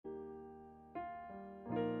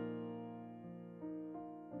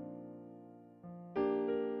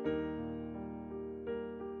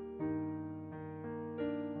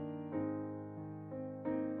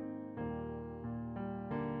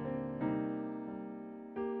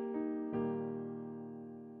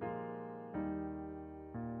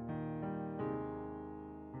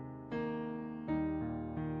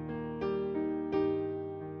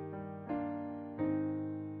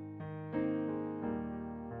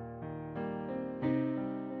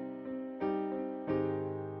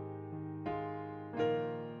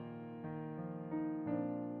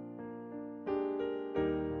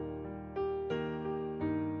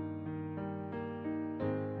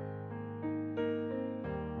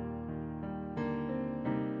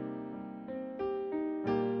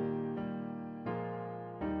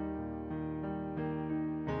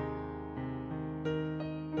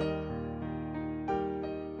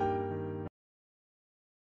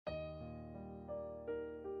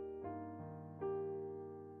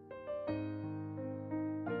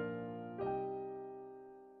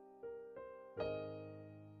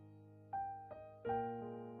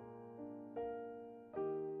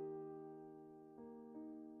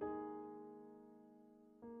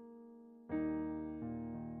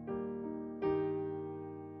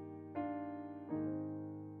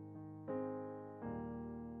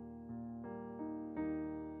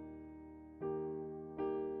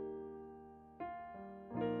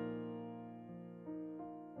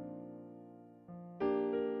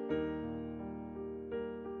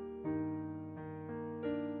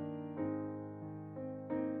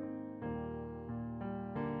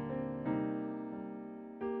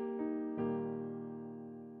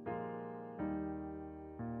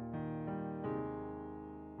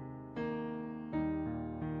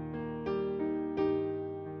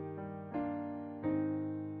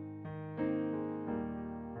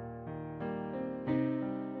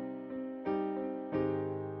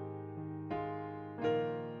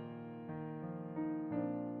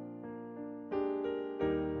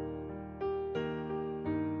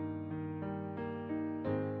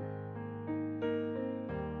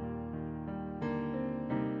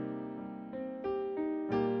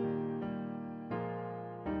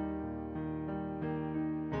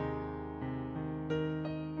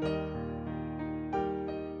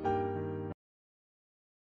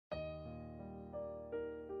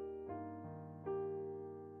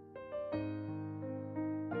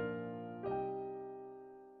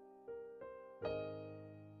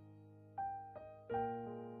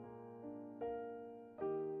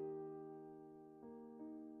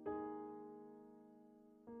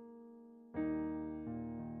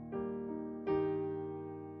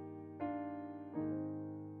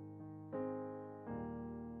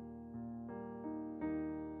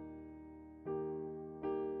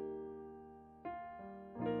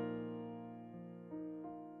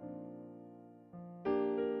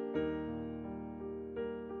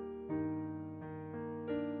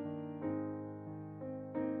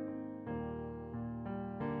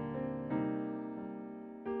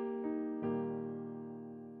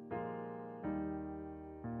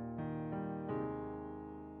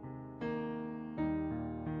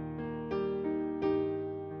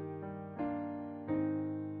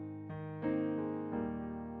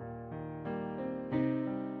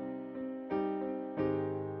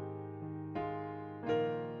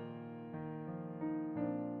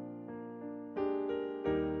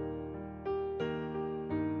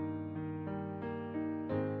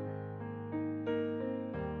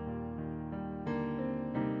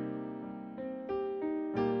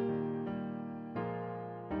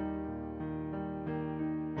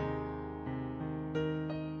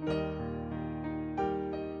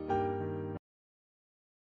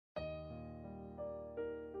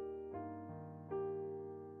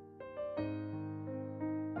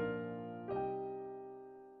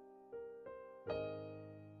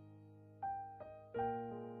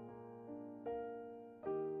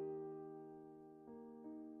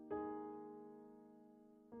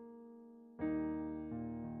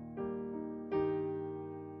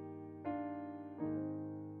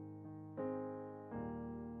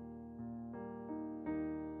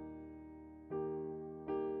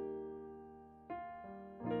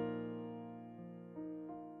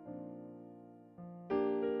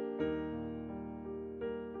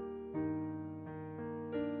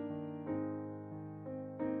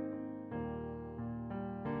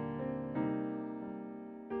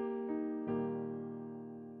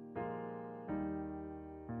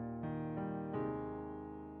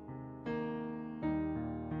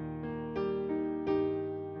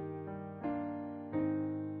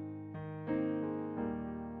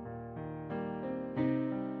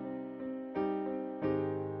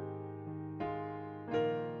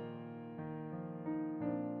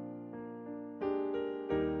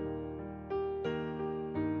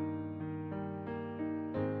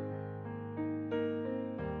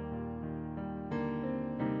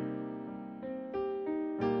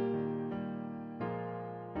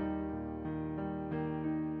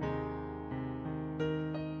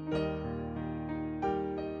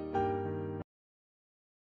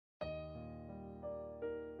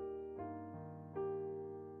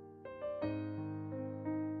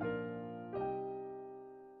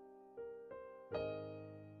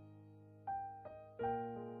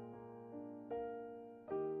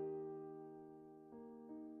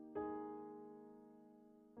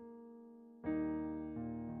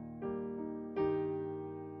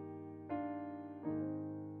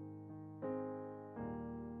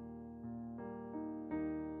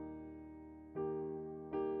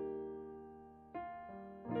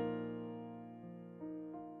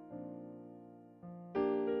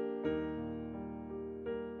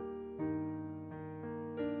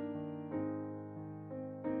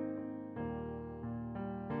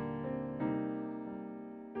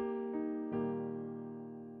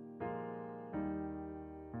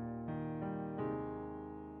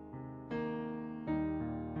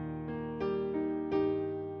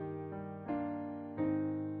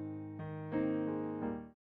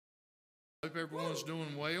hope everyone's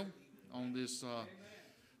doing well on this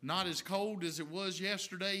not as cold as it was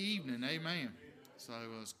yesterday evening. Amen. So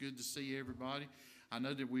it's good to see everybody. I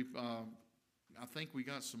know that I think we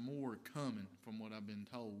got some more coming from what I've been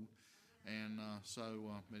told. And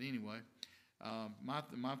but anyway,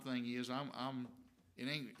 my thing is it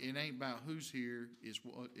ain't about who's here. It's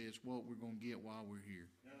what we're gonna get while we're here.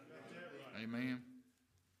 Amen.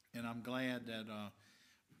 And I'm glad that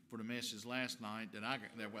for the message last night that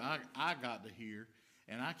I got to hear,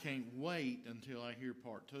 and I can't wait until I hear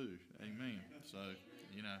part 2. Amen. So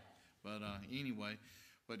but anyway.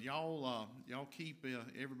 But y'all keep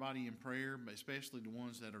everybody in prayer, especially the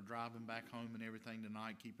ones that are driving back home and everything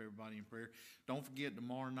tonight. Keep everybody in prayer. Don't forget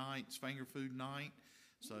tomorrow night's finger food night.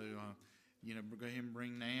 So go ahead and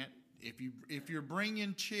bring that. If you're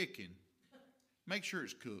bringing chicken, make sure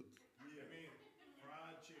it's cooked. Yeah,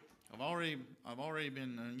 fried chicken. I've already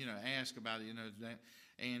been asked about it. That,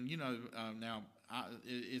 and now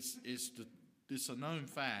it's a known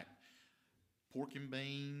fact. Pork and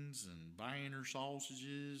beans and Vienna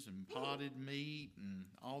sausages and potted meat and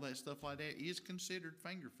all that stuff like that is considered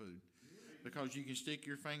finger food because you can stick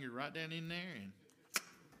your finger right down in there and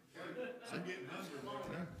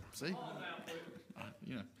see.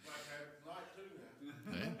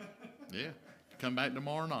 Yeah. Come back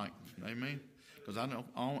tomorrow night. Amen. Because I know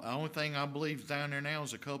the only thing I believe is down there now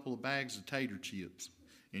is a couple of bags of tater chips.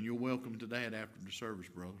 And you're welcome to that after the service,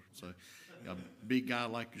 brother. So a big guy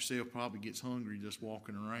like yourself probably gets hungry just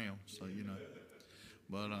walking around. So,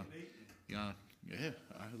 But, it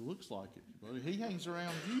looks like it. But he hangs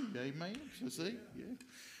around you, amen. So, see? Yeah.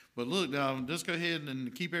 But look, just go ahead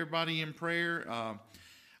and keep everybody in prayer.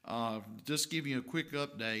 Just give you a quick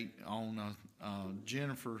update on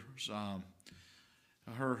Jennifer's,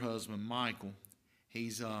 her husband, Michael.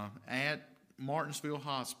 He's at Martinsville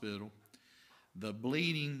Hospital. The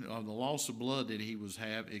bleeding of the loss of blood that he was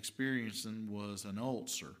experiencing was an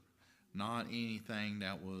ulcer, not anything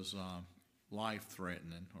that was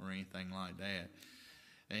life-threatening or anything like that.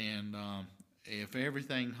 And if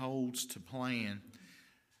everything holds to plan,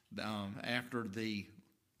 after the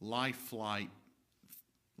life flight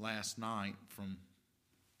last night from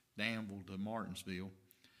Danville to Martinsville,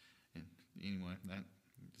 and anyway,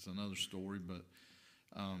 that's another story, but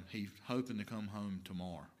he's hoping to come home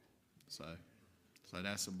tomorrow. So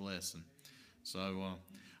that's a blessing. So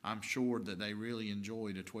I'm sure that they really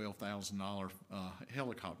enjoyed a $12,000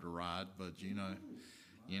 helicopter ride, but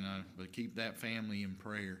but keep that family in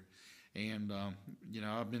prayer. And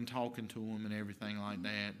I've been talking to them and everything like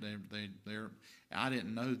that. They're I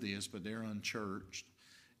didn't know this, but they're unchurched,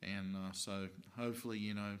 and so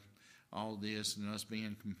hopefully all this and us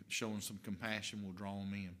showing some compassion will draw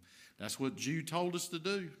them in. That's what Jude told us to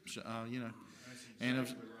do.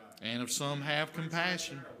 And if some have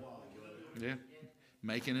compassion,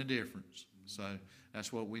 making a difference. So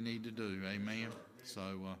that's what we need to do. Amen. So,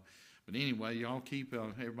 but anyway, y'all keep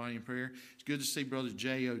everybody in prayer. It's good to see Brother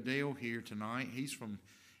Jay Odell here tonight. He's from,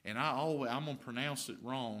 and I'm going to pronounce it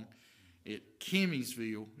wrong, at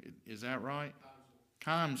Kimmysville. Is that right?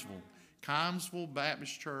 Kimesville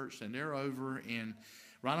Baptist Church, and they're over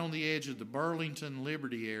right on the edge of the Burlington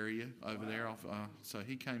Liberty area over there. So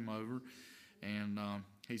he came over, and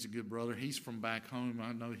he's a good brother. He's from back home.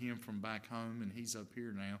 I know him from back home, and he's up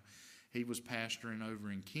here now. He was pastoring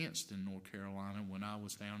over in Kinston, North Carolina, when I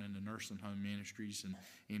was down in the nursing home ministries and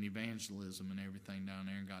in evangelism and everything down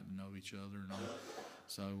there, and got to know each other and all.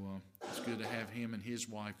 So it's good to have him and his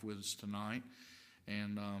wife with us tonight.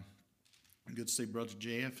 And good to see Brother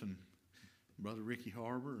Jeff and Brother Ricky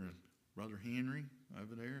Harbor and Brother Henry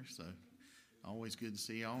over there. So always good to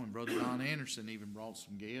see y'all. And Brother Don Anderson even brought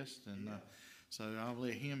some guests, and so I'll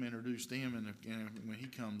let him introduce them when he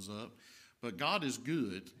comes up. But God is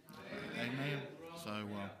good, amen. So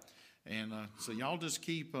so y'all just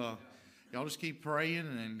keep praying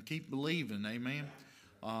and keep believing, amen.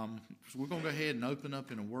 So we're gonna go ahead and open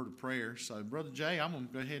up in a word of prayer. So Brother Jay, I'm gonna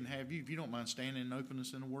go ahead and have you, if you don't mind standing and open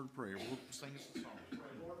us in a word of prayer. We'll sing us a song.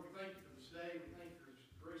 Lord, we thank you for this day. We thank you for His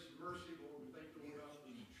grace and mercy. Lord, we thank you, Lord God, for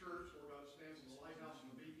this church. Lord God, it stands as a lighthouse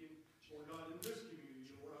and a beacon. Lord God, in this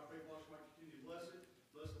community, Lord, I pray God might continue to bless it.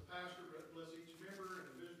 Bless the pastor, bless each member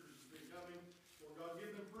and the visitors who've been coming. Lord God,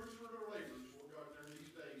 give them fruits for their labors, Lord God, during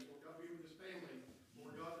these days. Lord God, be with this family,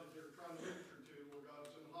 Lord God, that they're trying to minister to, Lord God,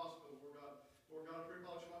 that's in the hospital, Lord God. Lord God, I pray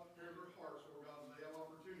God might prepare their hearts, Lord God, as they have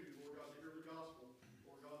opportunity, Lord God, to hear the gospel.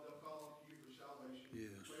 Lord God, they'll call out to you for salvation.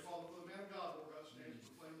 Yes. Pray, Father, for the man of God, Lord God, stands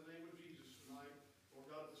to proclaim the name of Jesus tonight. Lord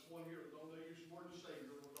God, this one here that don't know you as Lord and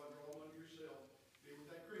Savior, Lord God, draw them unto yourself. Be with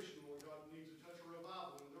that Christian, Lord God, who needs a touch of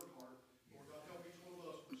revival in their heart. Lord God, help each one of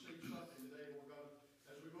us receive something today, Lord God,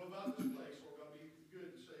 as we go about this place, Lord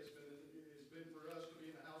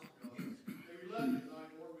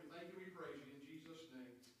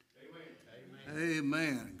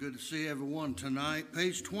Good to see everyone tonight.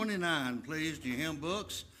 Page 29, please, to your hymn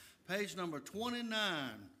books. Page number 29.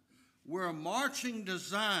 We're a marching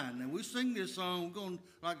design. And we sing this song, we're going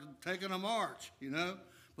like taking a march, you know.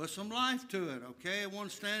 But some life to it, okay? Everyone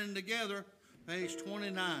standing together. Page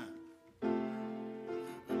 29.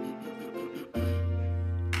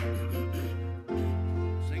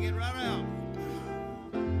 Sing it right out.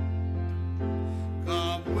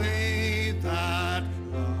 Come we that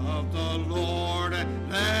love the Lord,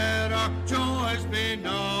 let our joys be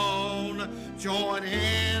known. Join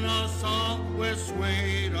in a song with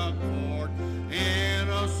sweet accord, in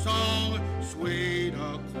a song sweet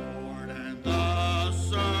accord, and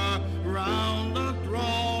thus around the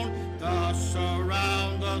throne, thus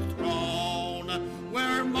around the throne,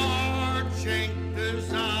 we're marching to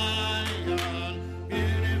Zion,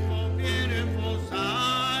 beautiful, beautiful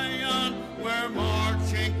Zion, we're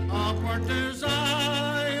marching upward to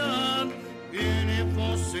Zion,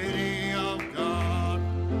 beautiful city of God.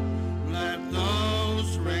 Let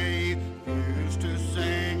those refuse to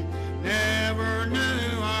sing, never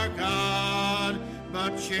knew our God,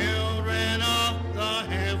 but children of the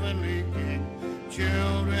heavenly King,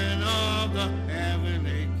 children of the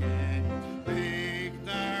heavenly King. Speak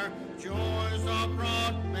their joys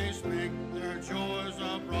abroad, they speak their joys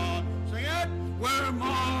abroad. Sing it! We're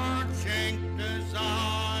marching to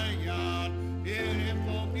Zion,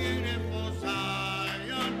 beautiful, beautiful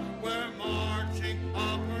Zion. We're marching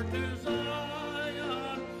upward to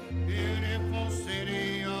Zion, beautiful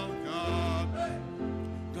city of God.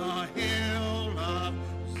 The hill of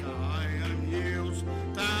Zion yields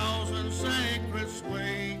thousand sacred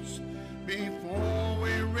sweets before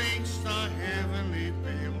we reach the heavenly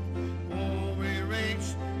field. Before we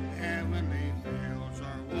reach heavenly fields,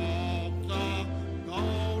 or walk the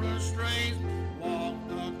golden streets, walk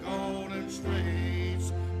the golden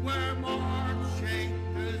streets. We're marching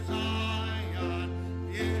to Zion,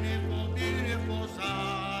 beautiful, beautiful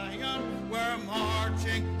Zion. We're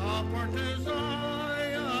marching upward to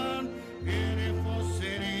Zion, beautiful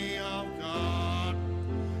city of God.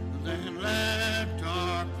 Then let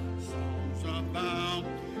our souls abound,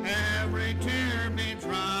 every tear be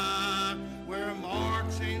dry. We're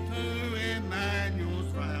marching through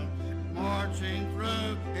Emmanuel's ground, marching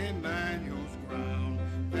through Emmanuel's ground.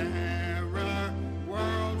 There are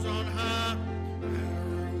worlds on high, there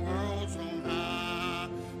are worlds on high.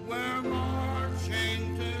 We're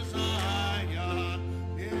marching to Zion,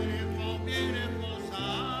 beautiful, beautiful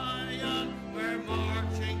Zion. We're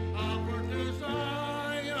marching upward to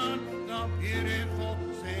Zion, the beautiful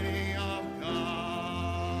city of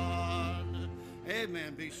God.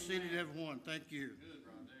 Amen. Be seated, everyone. Thank you.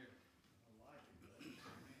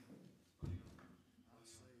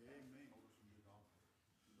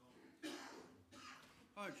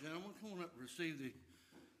 All right, gentlemen, come on up and receive the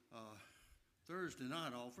Thursday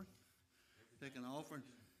night offering. Taking the offering.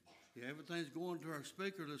 Yeah, everything's going to our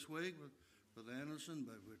speaker this week with Anderson,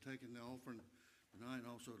 but we're taking the offering tonight and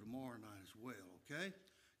also tomorrow night as well, okay?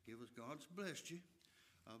 Give us God's blessed you.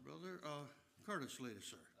 Brother Curtis, lead us,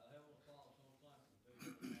 sir. Heavenly Father, so thankful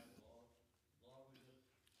to you, Lord. Lord, we just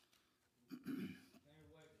can't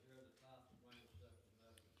wait to hear the pastor bring us up to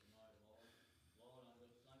message tonight, Lord. Lord, I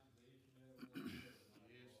just thank you for each and every one here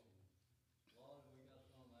tonight, Lord. Lord, we got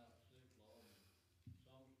some out sick, Lord, and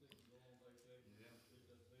some sick and go on vacation. We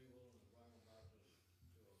just be willing to bring them back to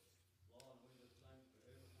us. Lord, we just thank you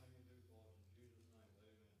for everything you do for us. In Jesus' name,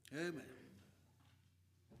 amen. Amen.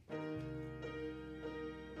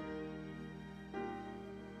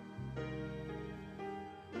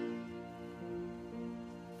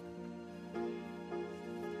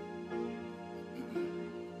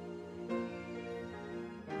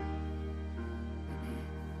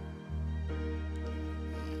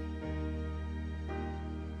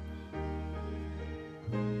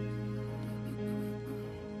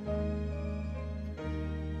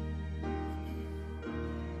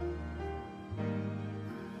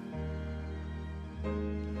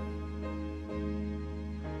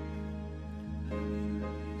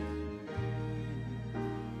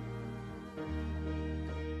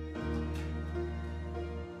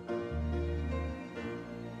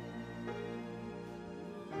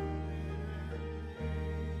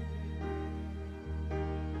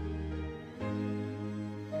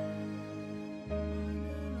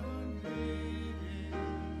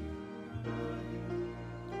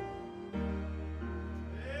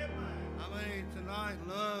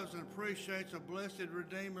 Loves and appreciates a blessed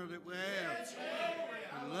Redeemer that we have.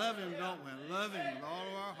 We love him, don't we? Love him with all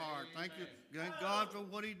of our heart. Thank you, thank God for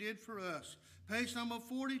what he did for us. Page number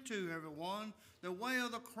 42, everyone. The way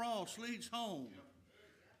of the cross leads home.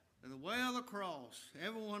 The way of the cross.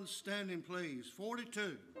 Everyone standing, please.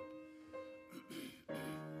 42.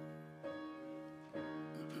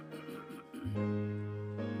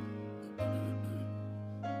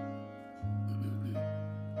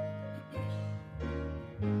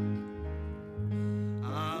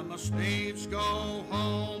 I must needs go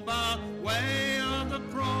home by way of the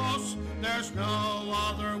cross. There's no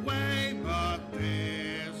other way but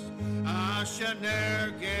this. I shall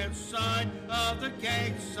ne'er get sight of the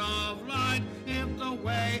gates of light if the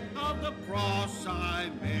way of the cross I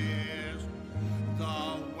miss.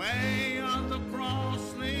 The way of the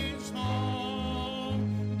cross leads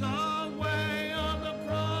home. The way of the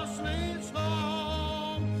cross leads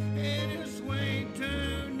home. It is sweet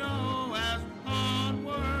to know as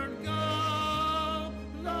onward go.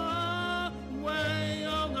 The way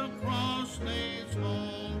of the cross leads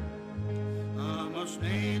home. I must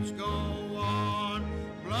needs go on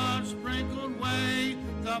blood-sprinkled way,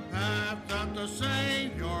 the path that the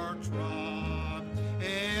Savior trod.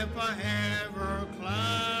 If I ever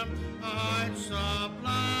climb a height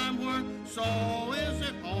sublime where so is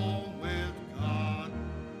it home with God.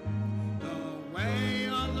 The way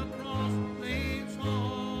of the cross leads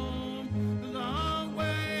home. The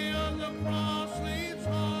way of the cross leads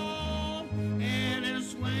home. It is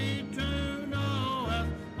sweet to know as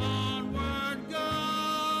onward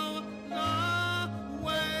go. The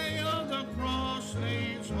way of the cross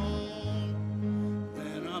leads home.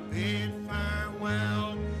 Then I bid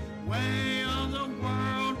farewell, way of the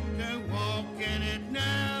world, to walk in it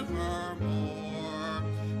nevermore.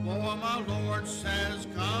 For my Lord says,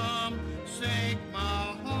 come, seek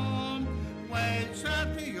my home, waits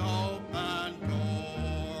at the open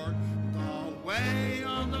door. The way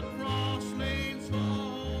of the cross leads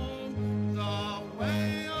home. The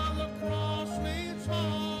way of the cross leads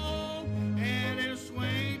home. It is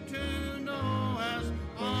sweet to know as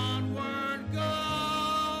onward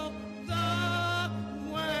go. The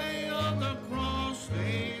way of the cross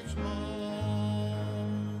leads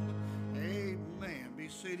home. Amen. Be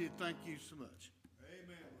seated. Thank you so much. Amen,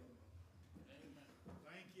 brother. Amen.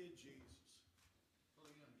 Thank you, Jesus.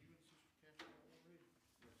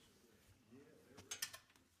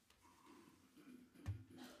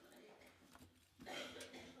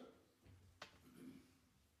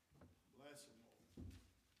 Bless him, Lord.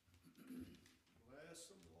 Bless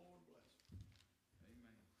him, Lord, bless him.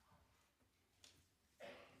 Amen.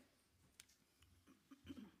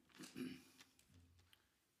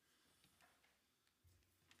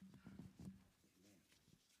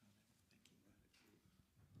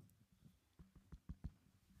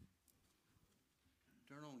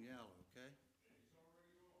 Turn on yellow, okay?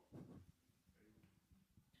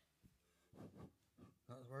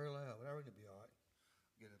 That's very loud, but I reckon it'll be all right.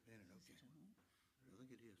 Get up in it, okay? I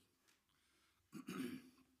think it is.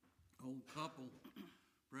 Old couple,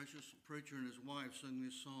 precious preacher and his wife sung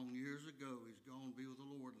this song years ago. He's gone to be with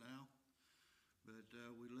the Lord now. But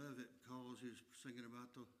we love it because he's singing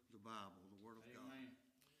about the Bible, the Word of God. Amen.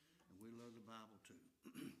 And we love the Bible too.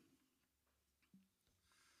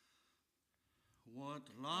 What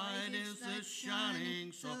light is this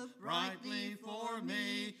shining so brightly for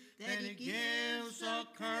me, that it gives a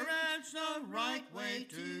courage the right way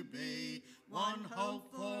to be? One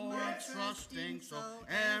hope for trusting so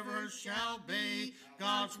ever shall be,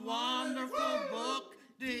 God's wonderful book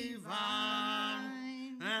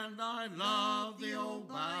divine. And I love the old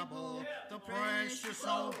Bible, the precious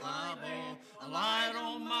old Bible, a light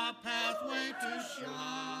on my pathway to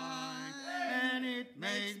shine. And it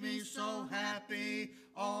made me so happy,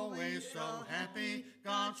 always so happy,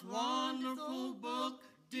 God's wonderful book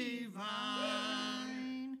divine.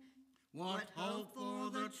 What hope for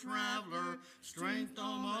the traveler, strength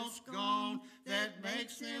almost gone, that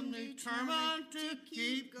makes him determined to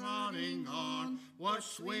keep plodding on. What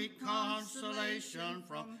sweet consolation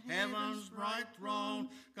from heaven's bright throne,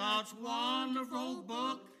 God's wonderful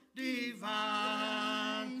book divine.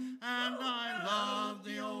 And I love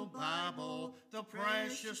the old Bible, the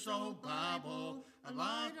precious old Bible, a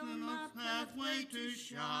light on my pathway to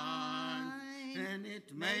shine. And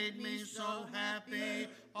it made me so happy,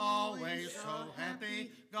 always so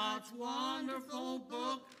happy, God's wonderful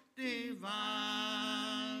book divine.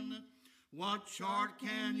 What chart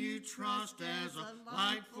can you trust as a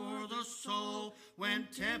light for the soul, when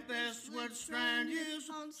tempests would strand you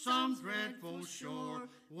on some dreadful shore?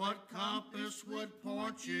 What compass would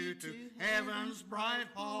point you to heaven's bright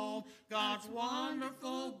home? God's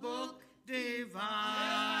wonderful book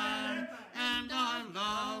divine. And I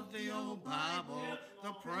love the old Bible,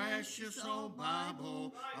 the precious old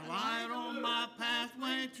Bible, a light on my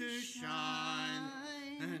pathway to shine.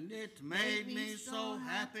 And it made me so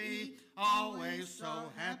happy, always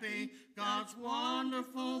so happy. God's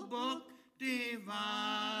wonderful book divine.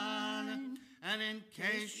 And in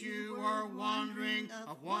case you were wondering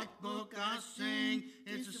of what book I sing,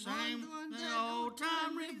 it's the same that old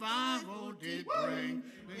time revival did bring.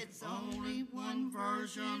 It's only one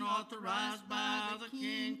version authorized by the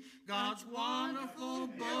King, God's wonderful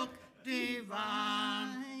book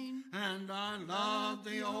divine. And I love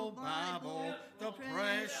the old Bible, the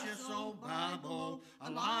precious old Bible, a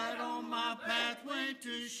light on my pathway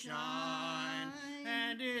to shine.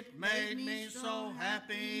 And it made me so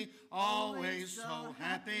happy, always so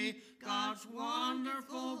happy, God's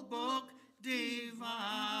wonderful book divine.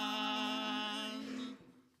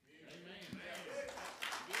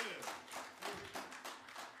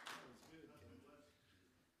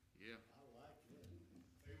 Yeah.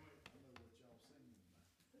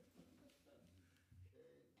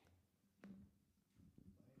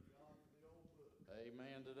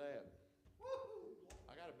 Amen to that.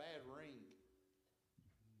 I got a bad ring.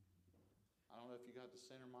 I don't know if you got the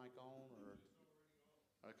center mic on or.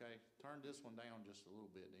 Okay, turn this one down just a little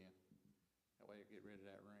bit then. That way I get rid of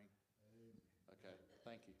that ring. Okay,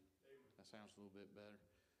 thank you. That sounds a little bit better.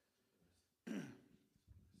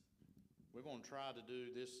 We're going to try to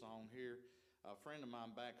do this song here. A friend of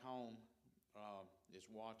mine back home is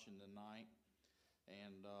watching tonight,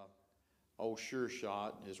 and old Sure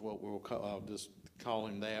Shot is what we'll just call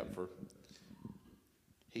him that for.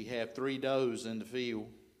 He had 3 does in the field,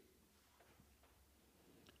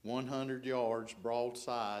 100 yards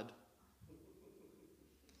broadside.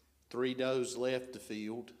 3 does left the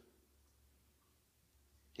field.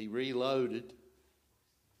 He reloaded,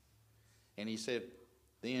 and he said,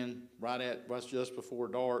 then right just before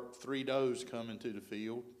dark, 3 does come into the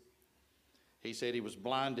field. He said he was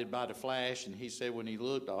blinded by the flash, and he said when he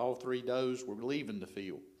looked, all 3 does were leaving the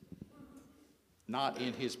field, not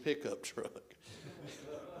in his pickup truck.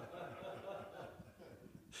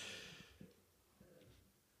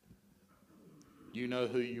 You know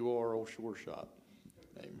who you are, old Sure Shot.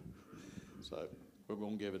 Amen. So we're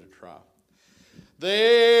going to give it a try.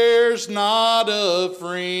 There's not a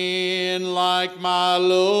friend like my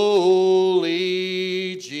lowly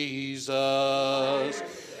Jesus.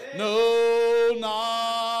 No,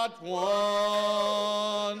 not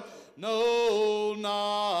one. No,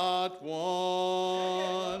 not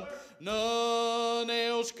one. None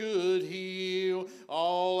else could heal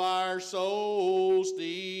all our souls'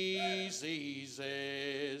 diseases.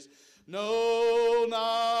 No,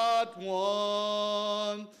 not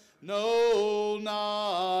one. No,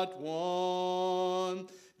 not one.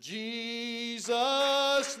 Jesus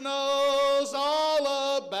knows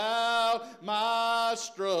all about my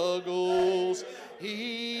struggles.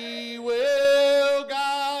 He will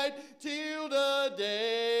guide till the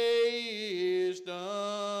day is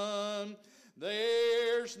done.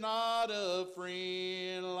 There's not a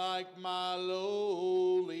friend like my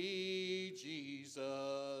lowly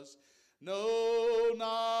Jesus. No,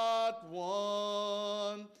 not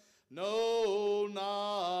one. No,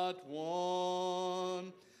 not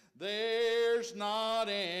one. There's not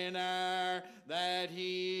an hour that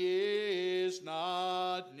he is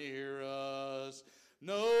not near us.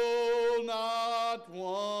 No, not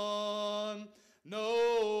one.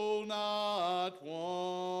 No, not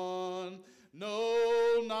one.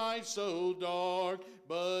 No night so dark,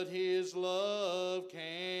 but his love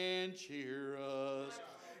can cheer us.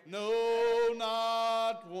 No,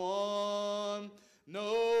 not one.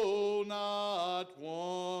 No, not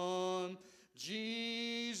one.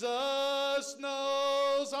 Jesus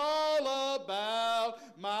knows all about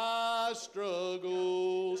my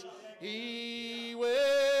struggles. He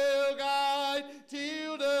will guide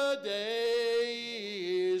till the day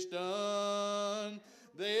is done.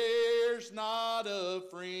 There's not a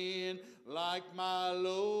friend like my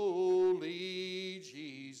lowly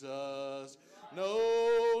Jesus.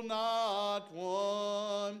 No, not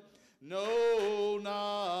one. No,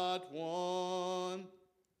 not one.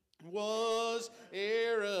 Was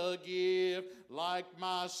e'er a gift like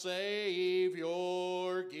my Savior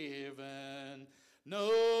given?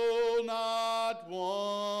 No, not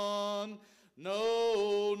one.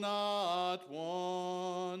 No, not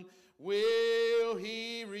one. Will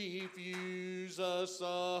he refuse us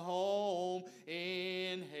a home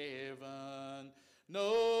in heaven?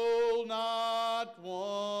 No, not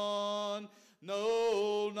one.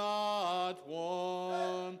 No, not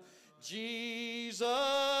one.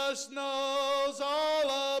 Jesus knows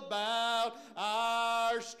all about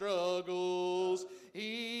our struggles.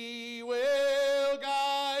 He will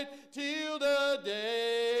guide till the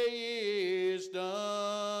day is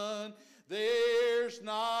done. There's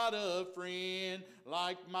not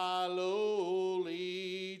like my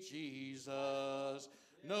lowly Jesus.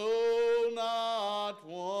 No, not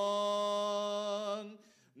one.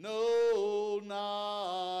 No,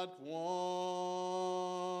 not one.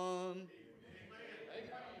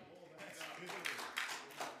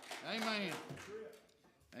 Amen.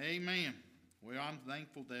 Amen. Well, I'm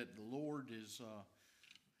thankful that the Lord is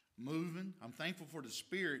moving. I'm thankful for the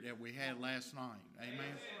spirit that we had last night.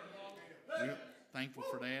 Amen. We're thankful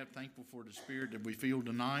for that. Thankful for the spirit that we feel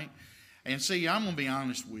tonight. And see, I'm going to be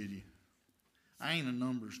honest with you. I ain't a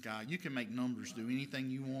numbers guy. You can make numbers do anything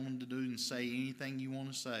you want them to do and say anything you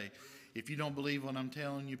want to say. If you don't believe what I'm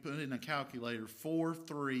telling you, put it in a calculator,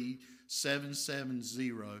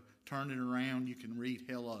 43770. Turn it around, you can read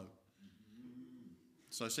hello.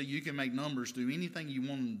 So see, you can make numbers do anything you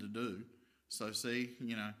want them to do. So see,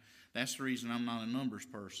 that's the reason I'm not a numbers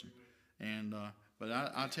person. And but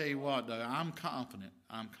I tell you what, though, I'm confident.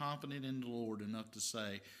 I'm confident in the Lord enough to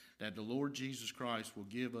say that the Lord Jesus Christ will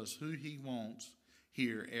give us who He wants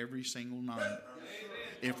here every single night.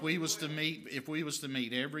 If we was to meet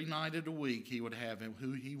every night of the week, He would have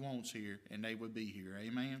who He wants here, and they would be here.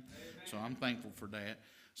 Amen. So I'm thankful for that.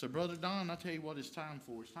 So, Brother Don, I tell you what it's time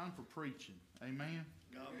for. It's time for preaching. Amen.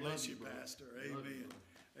 God bless you, Pastor. Amen.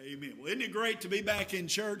 Amen. Well, isn't it great to be back in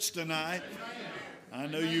church tonight? I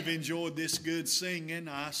know you've enjoyed this good singing.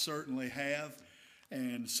 I certainly have.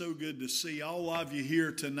 And so good to see all of you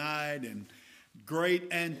here tonight, and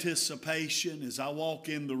great anticipation. As I walk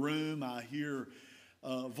in the room, I hear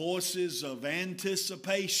voices of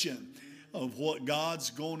anticipation of what God's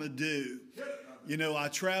going to do. I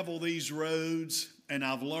travel these roads, and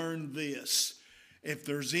I've learned this. If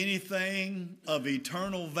there's anything of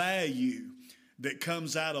eternal value that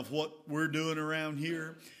comes out of what we're doing around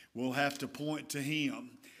here, we'll have to point to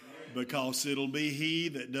Him, because it'll be He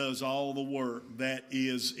that does all the work that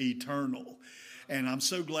is eternal. And I'm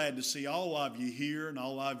so glad to see all of you here and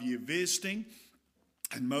all of you visiting,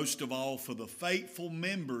 and most of all for the faithful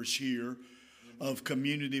members here of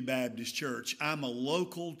Community Baptist Church. I'm a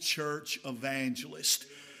local church evangelist.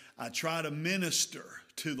 I try to minister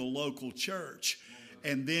to the local church.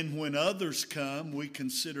 And then when others come, we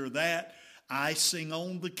consider that icing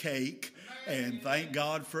on the cake, and thank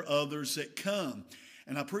God for others that come.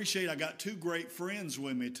 And I appreciate I got two great friends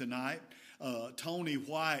with me tonight. Tony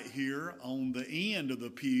White here on the end of the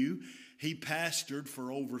pew. He pastored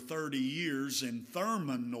for over 30 years in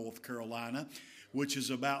Thurman, North Carolina, which is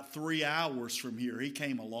about 3 hours from here. He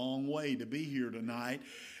came a long way to be here tonight.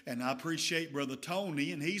 And I appreciate Brother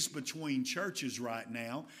Tony, and he's between churches right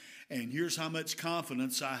now. And here's how much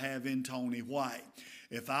confidence I have in Tony White.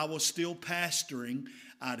 If I was still pastoring,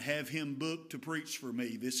 I'd have him booked to preach for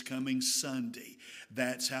me this coming Sunday.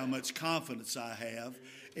 That's how much confidence I have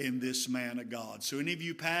in this man of God. So any of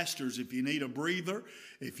you pastors, if you need a breather,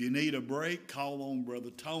 if you need a break, call on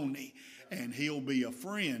Brother Tony, and he'll be a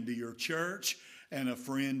friend to your church and a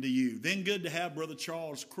friend to you. Then good to have Brother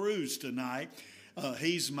Charles Cruz tonight.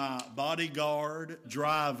 He's my bodyguard,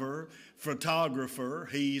 driver, photographer.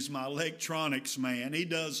 He's my electronics man. He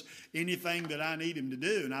does anything that I need him to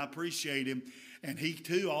do, and I appreciate him. And he,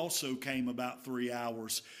 too, also came about 3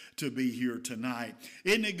 hours to be here tonight.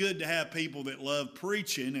 Isn't it good to have people that love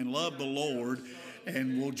preaching and love the Lord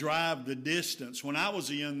and will drive the distance? When I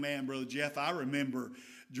was a young man, Brother Jeff, I remember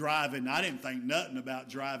driving. I didn't think nothing about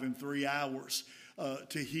driving 3 hours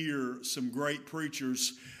to hear some great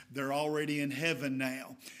preachers. They're already in heaven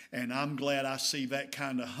now. And I'm glad I see that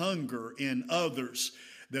kind of hunger in others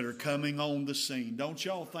that are coming on the scene. Don't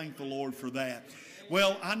y'all thank the Lord for that?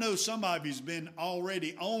 Well, I know some of you's been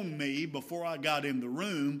already on me before I got in the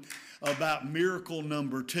room about miracle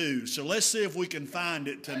number 2. So let's see if we can find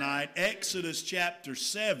it tonight. Exodus chapter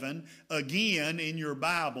 7, again in your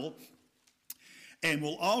Bible. And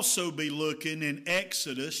we'll also be looking in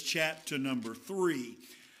Exodus chapter number 3.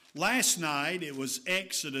 Last night it was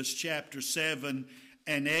Exodus chapter 7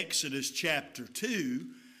 and Exodus chapter 2.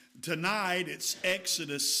 Tonight it's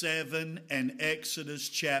Exodus 7 and Exodus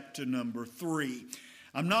chapter number 3.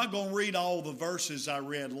 I'm not going to read all the verses I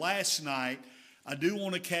read last night. I do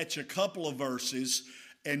want to catch a couple of verses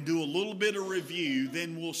and do a little bit of review.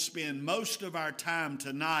 Then we'll spend most of our time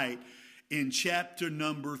tonight in chapter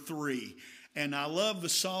number 3. And I love the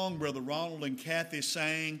song Brother Ronald and Kathy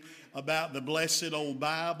sang about the blessed old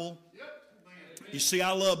Bible. You see,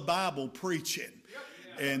 I love Bible preaching.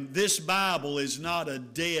 And this Bible is not a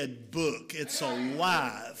dead book. It's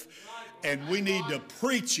alive. And we need to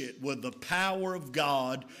preach it with the power of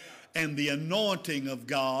God and the anointing of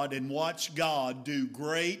God, and watch God do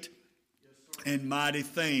great and mighty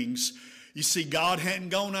things You see, God hadn't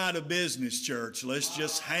gone out of business, church. Let's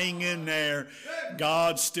just hang in there.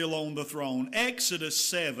 God's still on the throne. Exodus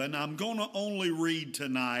 7, I'm going to only read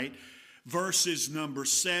tonight verses number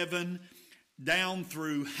 7 down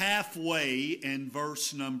through halfway in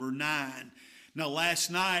verse number 9. Now, last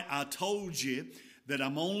night I told you that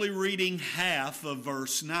I'm only reading half of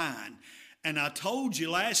verse 9. And I told you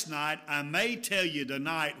last night, I may tell you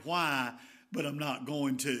tonight why, but I'm not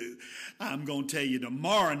going to. I'm going to tell you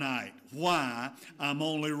tomorrow night why I'm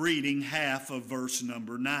only reading half of verse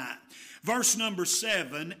number 9. Verse number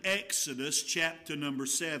 7, Exodus chapter number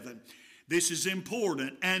 7. This is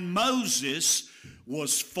important. And Moses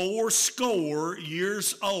was 80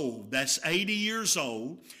 years old. That's 80 years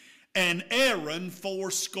old. And Aaron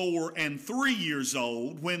 83 years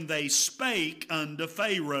old when they spake unto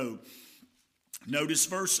Pharaoh. Notice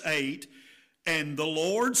verse 8. And the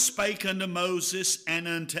Lord spake unto Moses and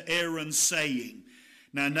unto Aaron, saying.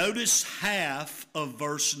 Now notice half of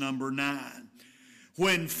verse number 9.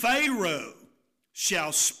 When Pharaoh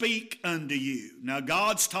shall speak unto you. Now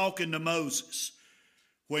God's talking to Moses.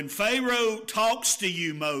 When Pharaoh talks to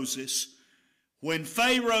you, Moses, when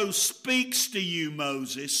Pharaoh speaks to you,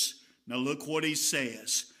 Moses, now look what he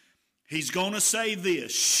says. He's going to say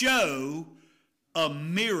this, show a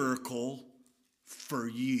miracle for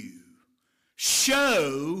you.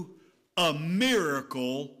 Show a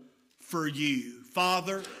miracle for you.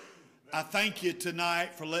 Father, I thank you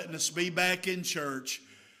tonight for letting us be back in church.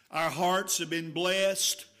 Our hearts have been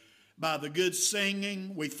blessed by the good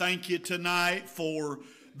singing. We thank you tonight for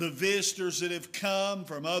the visitors that have come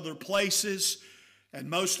from other places. And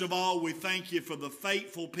most of all, we thank you for the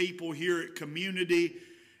faithful people here at Community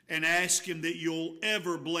and asking that you'll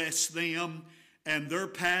ever bless them and their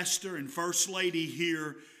pastor and first lady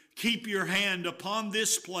here. Keep your hand upon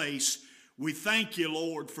this place. We thank you,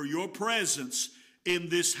 Lord, for your presence in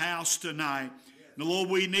this house tonight. Now, Lord,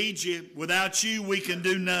 we need you. Without you, we can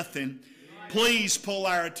do nothing. Please pull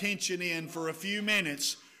our attention in for a few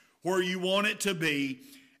minutes where you want it to be.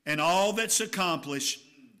 And all that's accomplished,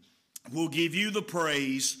 we'll give you the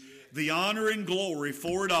praise, the honor, and glory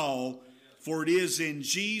for it all. For it is in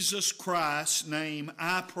Jesus Christ's name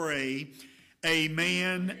I pray.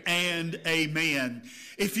 Amen and amen.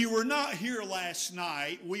 If you were not here last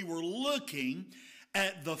night, we were looking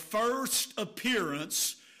at the first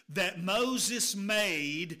appearance that Moses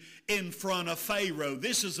made in front of Pharaoh.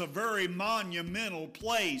 This is a very monumental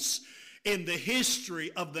place in the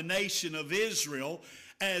history of the nation of Israel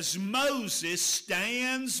as Moses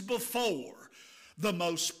stands before the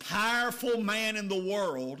most powerful man in the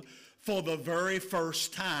world for the very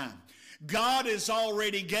first time. God has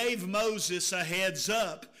already gave Moses a heads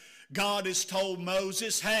up. God has told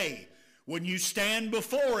Moses, hey, when you stand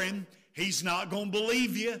before him, he's not going to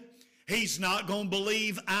believe you. He's not going to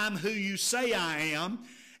believe I'm who you say I am.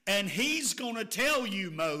 And he's going to tell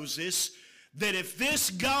you, Moses, that if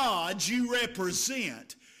this God you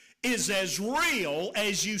represent is as real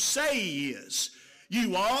as you say he is,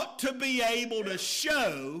 you ought to be able to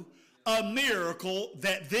show a miracle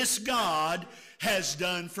that this God has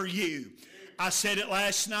done for you. I said it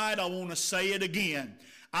last night. I want to say it again.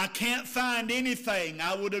 I can't find anything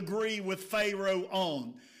I would agree with Pharaoh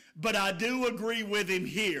on, but I do agree with him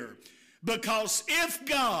here. Because if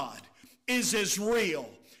God is as real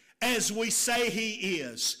as we say he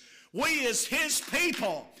is, we as his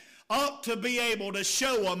people ought to be able to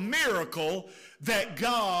show a miracle that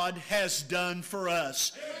God has done for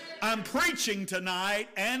us. I'm preaching tonight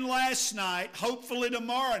and last night, hopefully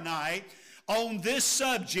tomorrow night, on this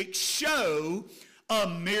subject, show a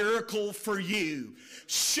miracle for you.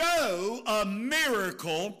 Show a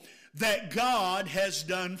miracle that God has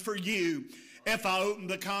done for you. If I open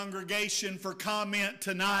the congregation for comment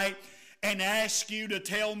tonight and ask you to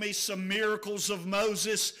tell me some miracles of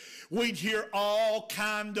Moses, we'd hear all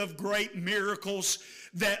kind of great miracles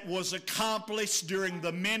that was accomplished during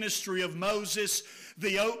the ministry of Moses.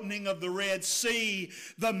 The opening of the Red Sea,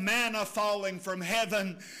 the manna falling from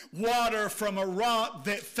heaven, water from a rock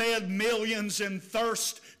that fed millions, and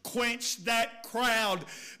thirst quenched that crowd.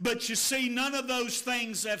 But you see, none of those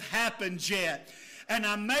things have happened yet. And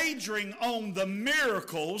I'm majoring on the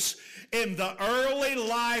miracles in the early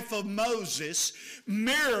life of Moses,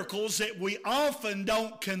 miracles that we often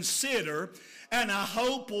don't consider, and I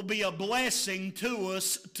hope will be a blessing to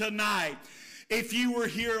us tonight. If you were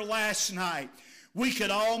here last night, we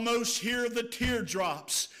could almost hear the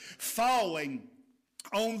teardrops falling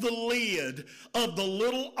on the lid of the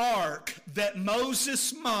little ark that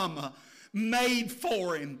Moses' mama made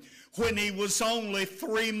for him when he was only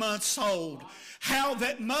 3 months old. How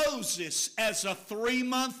that Moses, as a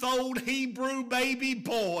 3-month-old Hebrew baby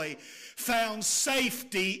boy, found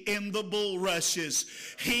safety in the bulrushes.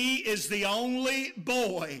 He is the only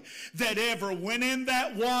boy that ever went in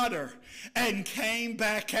that water and came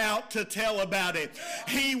back out to tell about it.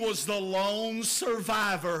 He was the lone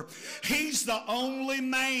survivor. He's the only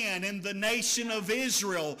man in the nation of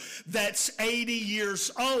Israel that's 80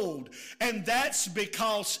 years old. And that's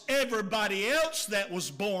because everybody else that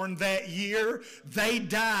was born that year, they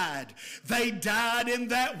died. They died in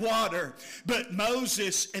that water. But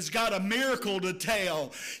Moses has got a miracle to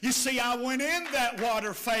tell. You see, I went in that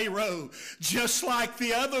water, Pharaoh, just like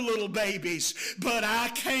the other little babies, but I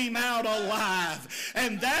came out alive.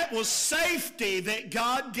 And that was safety that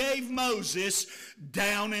God gave Moses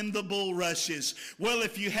down in the bulrushes. Well,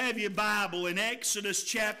 if you have your Bible in Exodus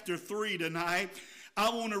chapter 3 tonight, I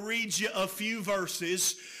want to read you a few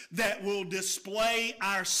verses that will display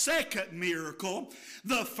our second miracle.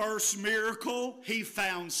 The first miracle, he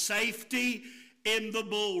found safety in the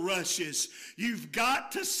bulrushes. You've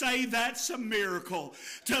got to say that's a miracle,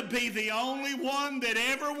 to be the only one that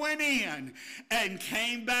ever went in and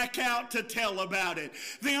came back out to tell about it.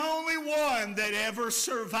 The only one that ever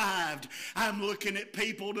survived. I'm looking at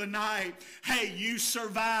people tonight. Hey, you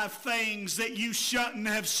survived things that you shouldn't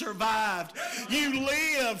have survived. You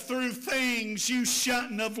lived through things you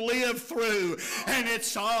shouldn't have lived through. And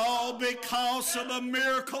it's all because of the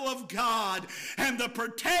miracle of God and the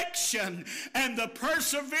protection and the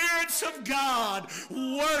perseverance of God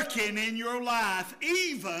working in your life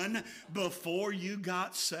even before you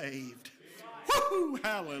got saved. Woo,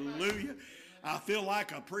 hallelujah. I feel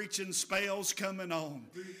like a preaching spell's coming on.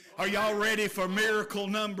 Are y'all ready for miracle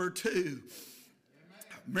number 2?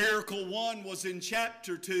 Miracle 1 was in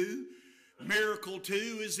chapter 2. Miracle 2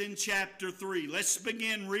 is in chapter 3. Let's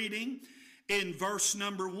begin reading in verse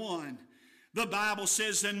number 1. The Bible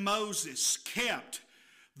says, and Moses kept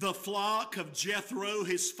the flock of Jethro,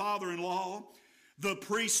 his father-in-law, the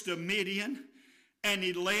priest of Midian, and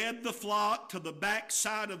he led the flock to the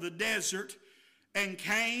backside of the desert and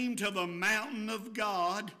came to the mountain of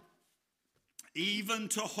God, even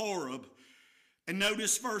to Horeb. And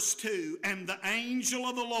notice verse 2, and the angel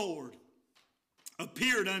of the Lord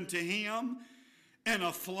appeared unto him in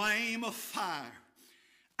a flame of fire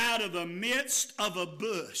out of the midst of a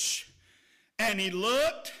bush. And he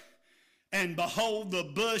looked, and behold, the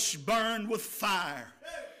bush burned with fire,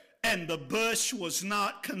 and the bush was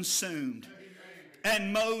not consumed.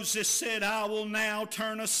 And Moses said, I will now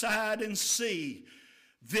turn aside and see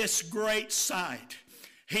this great sight.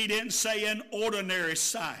 He didn't say an ordinary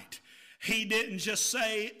sight. He didn't just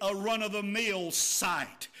say a run-of-the-mill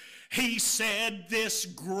sight. He said this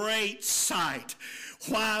great sight.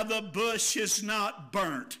 Why the bush is not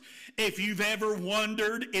burnt. If you've ever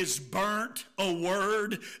wondered, is burnt a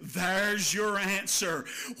word? There's your answer.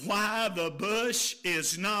 Why the bush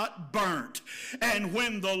is not burnt. And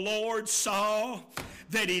when the Lord saw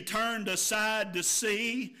that he turned aside to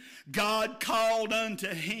see, God called unto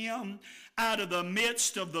him out of the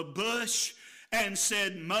midst of the bush and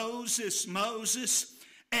said, Moses, Moses.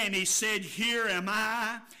 And he said, here am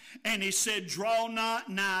I. And he said, draw not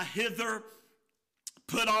nigh hither.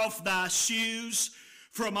 Put off thy shoes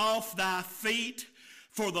from off thy feet,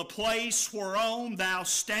 for the place whereon thou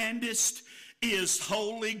standest is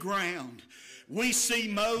holy ground. We see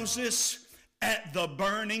Moses at the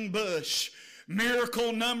burning bush.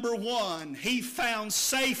 Miracle number 1, he found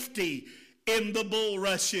safety in the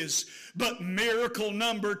bulrushes. But miracle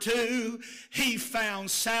number 2, he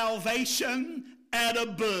found salvation at a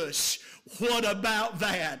bush. What about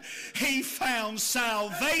that? He found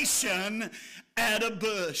salvation at a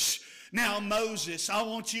bush. Now Moses, I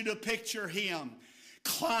want you to picture him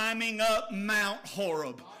climbing up Mount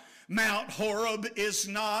Horeb. Mount Horeb is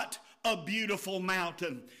not a beautiful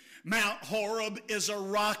mountain. Mount Horeb is a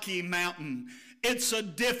rocky mountain. It's a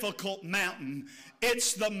difficult mountain.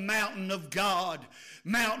 It's the mountain of God.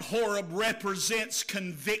 Mount Horeb represents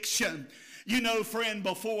conviction. You know, friend,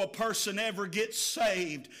 before a person ever gets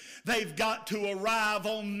saved, they've got to arrive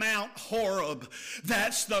on Mount Horeb.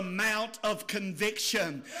 That's the mount of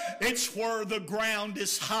conviction. It's where the ground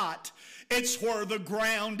is hot. It's where the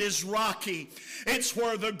ground is rocky. It's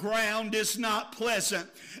where the ground is not pleasant.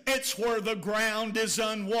 It's where the ground is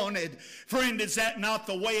unwanted. Friend, is that not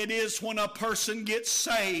the way it is when a person gets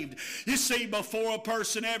saved? You see, before a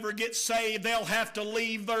person ever gets saved, they'll have to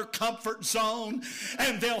leave their comfort zone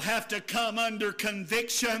and they'll have to come under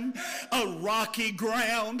conviction. A rocky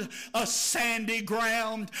ground, a sandy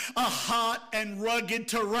ground, a hot and rugged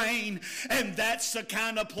terrain. And that's the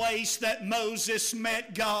kind of place that Moses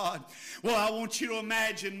met God. Well, I want you to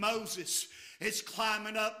imagine Moses is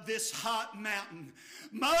climbing up this hot mountain.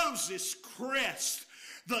 Moses crests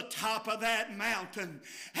the top of that mountain,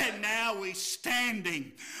 and now he's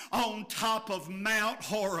standing on top of Mount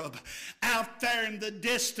Horeb. Out there in the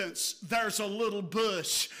distance, there's a little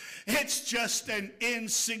bush. It's just an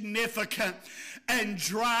insignificant and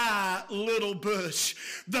dry little bush.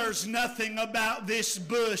 There's nothing about this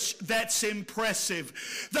bush that's impressive.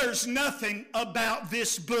 There's nothing about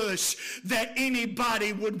this bush that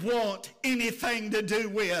anybody would want anything to do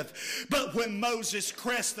with. But when Moses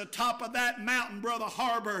crests the top of that mountain, Brother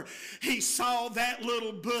Harbor, he saw that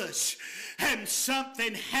little bush, and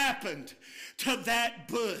something happened to that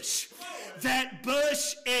bush. That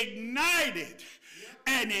bush ignited,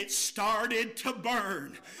 and it started to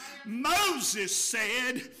burn. Moses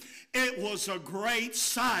said it was a great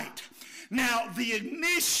sight. Now, the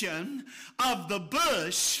ignition of the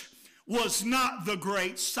bush was not the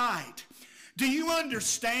great sight. Do you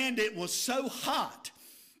understand? It was so hot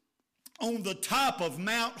on the top of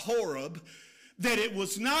Mount Horeb that it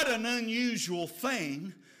was not an unusual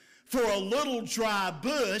thing for a little dry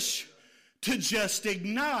bush to just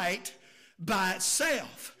ignite by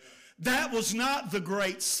itself. That was not the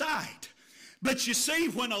great sight. But you see,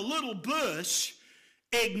 when a little bush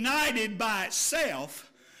ignited by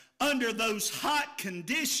itself under those hot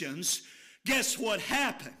conditions, guess what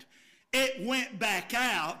happened? It went back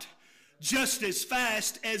out just as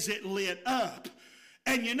fast as it lit up.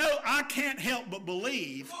 And you know, I can't help but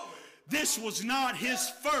believe this was not his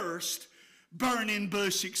first burning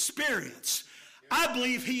bush experience. I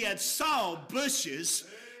believe he had saw bushes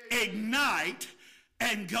ignite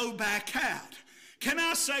and go back out. Can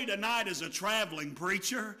I say tonight, as a traveling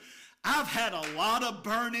preacher, I've had a lot of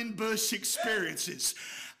burning bush experiences.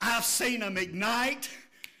 I've seen them ignite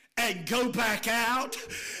and go back out,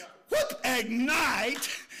 ignite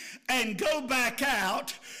and go back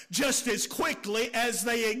out just as quickly as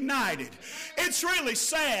they ignited. It's really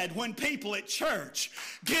sad when people at church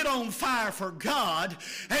get on fire for God,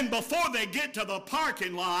 and before they get to the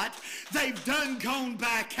parking lot, they've done gone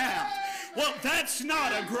back out. Well, that's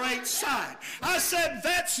not a great sight. I said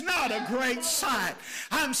that's not a great sight.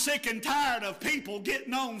 I'm sick and tired of people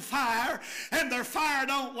getting on fire, and their fire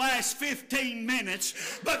don't last 15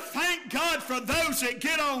 minutes. But thank God for those that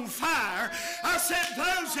get on fire. I said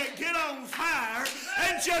those that get on fire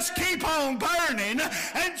and just keep on burning,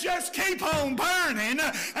 and just keep on burning,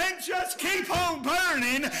 and just keep on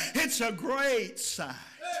burning. It's a great sight.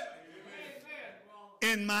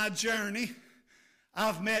 In my journey,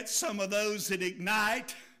 I've met some of those that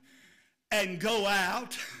ignite and go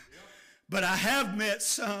out, but I have met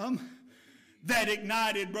some that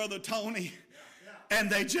ignited, Brother Tony, and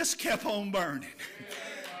they just kept on burning.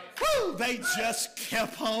 Woo, they just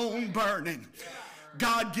kept on burning.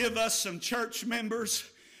 God, give us some church members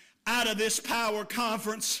out of this power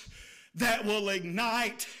conference that will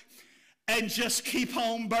ignite and just keep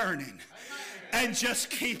on burning, and just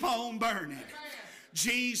keep on burning.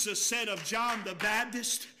 Jesus said of John the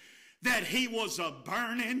Baptist that he was a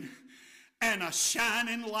burning and a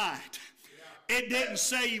shining light. It didn't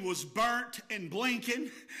say he was burnt and blinking.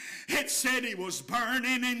 It said he was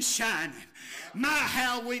burning and shining. My,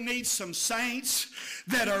 how we need some saints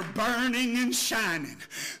that are burning and shining.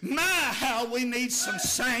 My, how we need some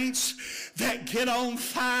saints that get on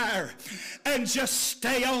fire and just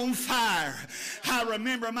stay on fire. I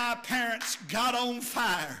remember my parents got on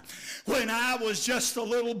fire when I was just a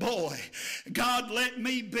little boy. God let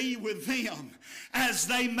me be with them as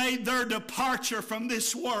they made their departure from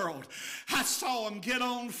this world. I saw them get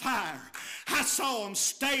on fire. I saw them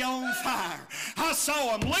stay on fire. I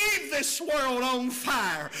saw them leave this world on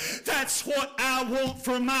fire. That's what I want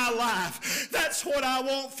for my life. That's what I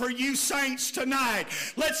want for you saints tonight.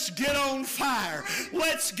 Let's get on fire.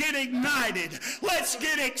 Let's get ignited. Let's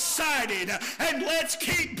get excited. And let's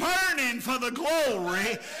keep burning for the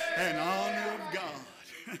glory and honor of God.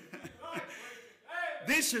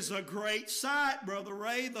 This is a great sight, Brother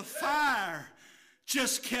Ray. The fire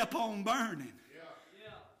just kept on burning.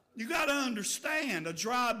 You got to understand, a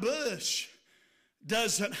dry bush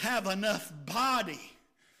doesn't have enough body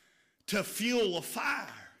to fuel a fire.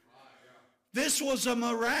 This was a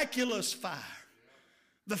miraculous fire.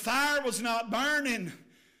 The fire was not burning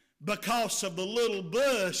because of the little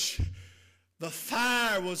bush. The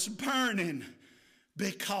fire was burning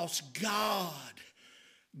because God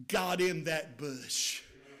got in that bush.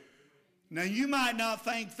 Now, you might not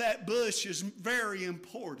think that bush is very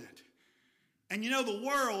important. And you know, the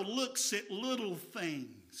world looks at little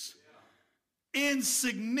things,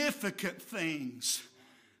 insignificant things,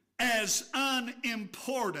 as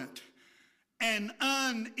unimportant and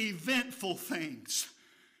uneventful things.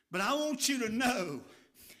 But I want you to know,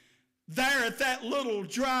 there at that little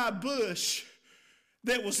dry bush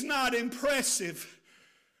that was not impressive,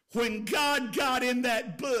 when God got in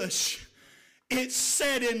that bush, it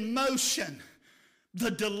set in motion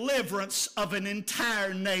the deliverance of an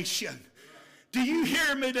entire nation. Do you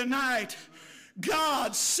hear me tonight?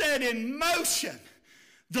 God set in motion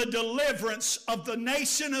the deliverance of the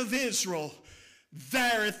nation of Israel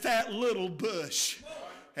there at that little bush.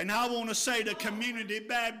 And I want to say to Community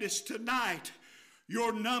Baptist tonight,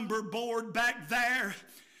 your number board back there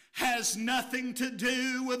has nothing to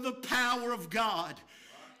do with the power of God.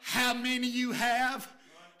 How many you have,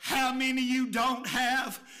 how many you don't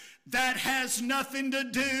have, that has nothing to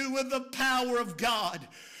do with the power of God.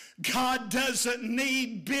 God doesn't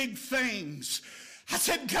need big things. I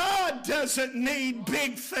said, God doesn't need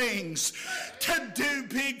big things to do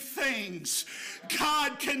big things.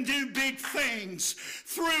 God can do big things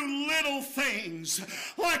through little things,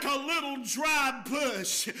 like a little dry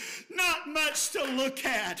bush. Not much to look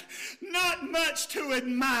at, not much to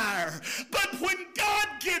admire. But when God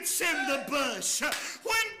gets in the bush,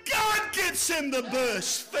 when God gets in the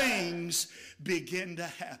bush, things begin to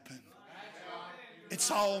happen.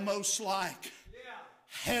 It's almost like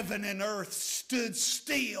heaven and earth stood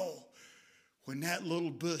still when that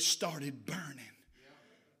little bush started burning.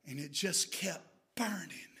 And it just kept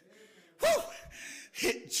burning. Whew!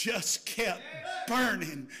 It just kept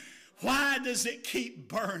burning. Why does it keep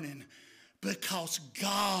burning? Because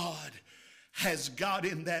God has got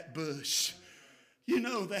in that bush. You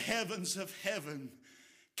know, the heavens of heaven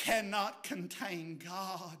cannot contain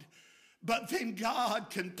God. But then God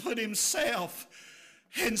can put himself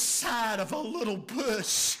inside of a little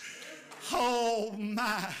bush. Oh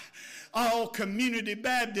my. All Community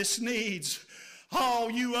Baptist needs,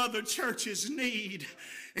 all you other churches need,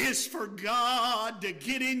 is for God to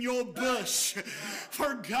get in your bush,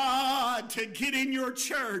 for God to get in your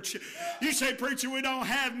church. You say, preacher, we don't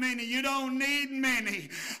have many. You don't need many.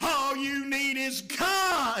 All you need is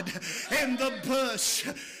God in the bush.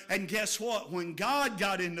 And guess what? When God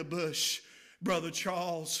got in the bush, Brother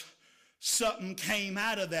Charles, something came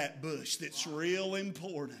out of that bush that's real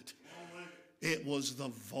important. It was the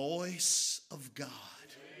voice of God.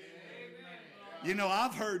 You know,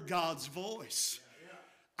 I've heard God's voice.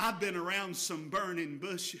 I've been around some burning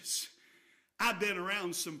bushes. I've been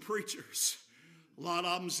around some preachers. A lot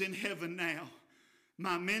of them's in heaven now.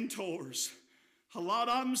 My mentors, a lot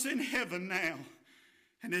of them's in heaven now.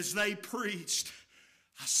 And as they preached,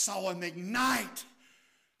 I saw them ignite.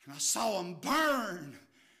 And I saw them burn.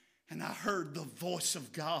 And I heard the voice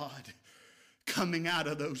of God coming out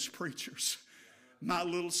of those preachers. My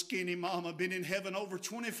little skinny mama been in heaven over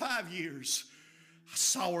 25 years. I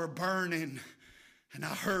saw her burning, and I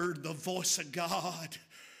heard the voice of God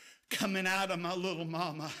coming out of my little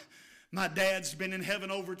mama. My dad's been in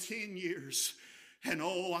heaven over 10 years, and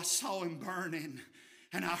oh, I saw him burning,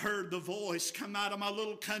 and I heard the voice come out of my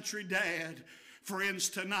little country dad. Friends,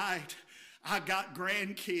 tonight, I got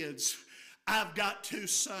grandkids. I've got 2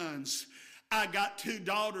 sons. I got 2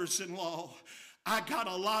 daughters-in-law. I got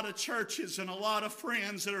a lot of churches and a lot of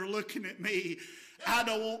friends that are looking at me. I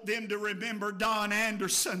don't want them to remember Don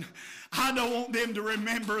Anderson. I don't want them to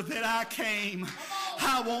remember that I came.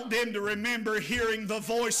 I want them to remember hearing the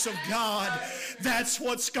voice of God. That's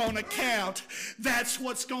what's going to count. That's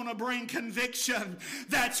what's going to bring conviction.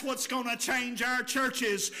 That's what's going to change our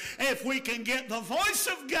churches. If we can get the voice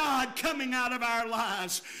of God coming out of our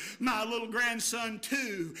lives. My little grandson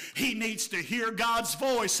too, he needs to hear God's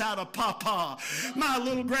voice out of Papa. My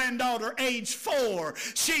little granddaughter, age 4,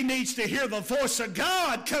 she needs to hear the voice of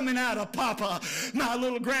God coming out of Papa. My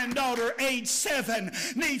little granddaughter, age 7,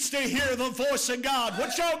 needs to hear the voice of God.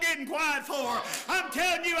 What y'all getting quiet for? I'm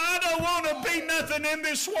telling you, I don't want to be nothing in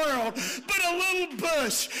this world but a little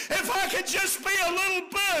bush. If I could just be a little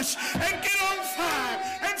bush and get on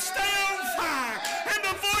fire and stay on fire and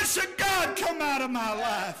the voice of God come out of my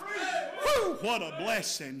life. Whew, what a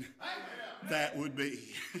blessing that would be.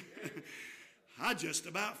 I just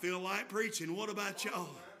about feel like preaching. What about y'all?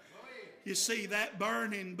 You see that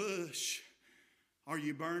burning bush. Are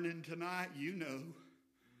you burning tonight? You know.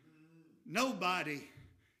 Nobody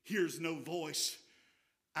hears no voice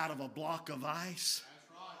out of a block of ice.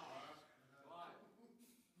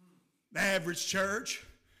 The average church,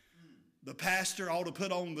 the pastor ought to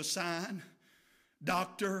put on the sign,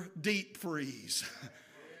 Dr. Deep Freeze.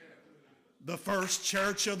 The first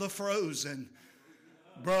church of the frozen.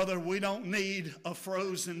 Brother, we don't need a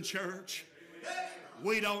frozen church.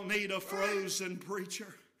 We don't need a frozen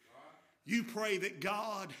preacher. You pray that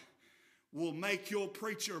God will make your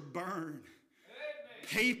preacher burn.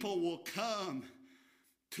 People will come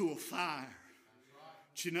to a fire.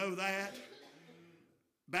 Did you know that?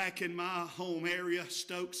 Back in my home area,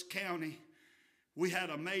 Stokes County, we had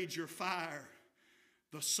a major fire.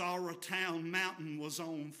 The Sorrowtown Mountain was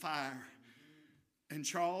on fire. And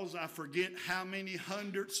Charles, I forget how many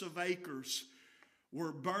hundreds of acres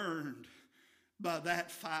were burned by that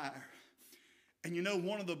fire. And you know,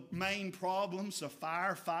 one of the main problems the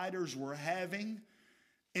firefighters were having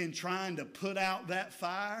in trying to put out that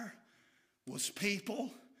fire was people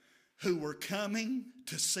who were coming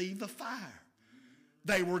to see the fire.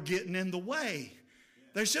 They were getting in the way.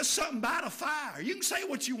 There's just something about a fire. You can say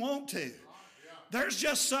what you want to. There's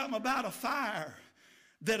just something about a fire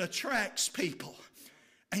that attracts people.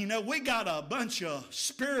 And you know, we got a bunch of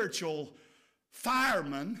spiritual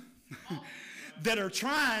firemen that are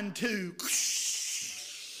trying to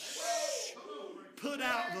put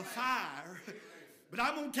out the fire. But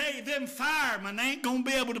I'm going to tell you, them firemen ain't going to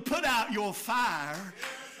be able to put out your fire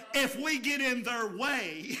if we get in their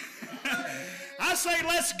way. I say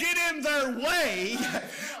let's get in their way.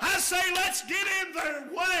 I say let's get in their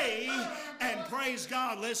way. And praise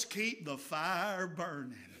God, let's keep the fire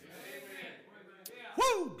burning.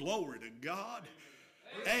 Woo, glory to God.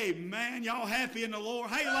 Amen. Y'all happy in the Lord?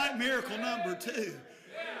 How you like miracle number 2?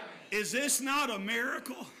 Is this not a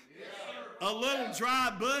miracle? A little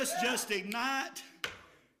dry bush just ignite.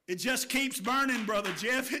 It just keeps burning, Brother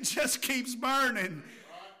Jeff. It just keeps burning.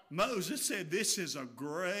 Moses said, this is a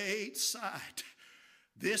great sight.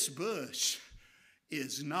 This bush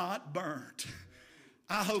is not burnt.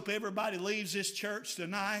 I hope everybody leaves this church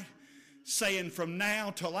tonight saying, from now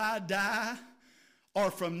till I die, or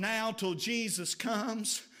from now till Jesus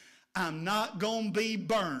comes, I'm not going to be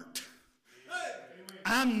burnt.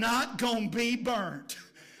 I'm not going to be burnt.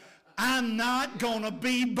 I'm not going to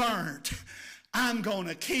be burnt. I'm going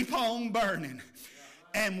to keep on burning.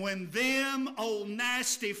 And when them old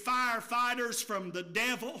nasty firefighters from the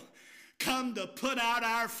devil come to put out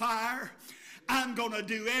our fire, I'm going to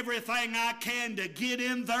do everything I can to get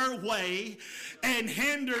in their way and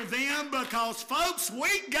hinder them, because, folks,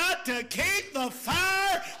 we got to keep the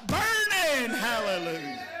fire burning.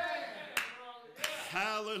 Hallelujah.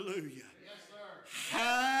 Hallelujah.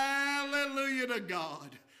 Hallelujah to God.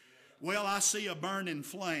 Well, I see a burning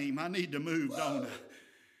flame. I need to move, don't I?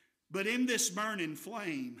 But in this burning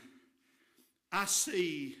flame, I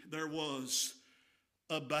see there was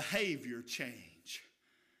a behavior change.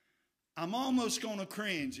 I'm almost going to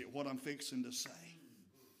cringe at what I'm fixing to say.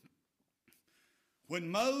 When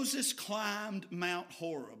Moses climbed Mount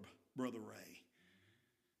Horeb, Brother Ray,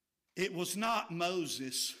 it was not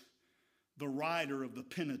Moses, the writer of the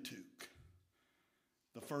Pentateuch,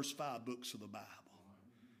 the first 5 books of the Bible.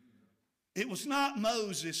 It was not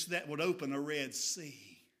Moses that would open a Red Sea.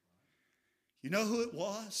 You know who it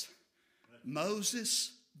was?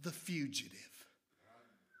 Moses the fugitive.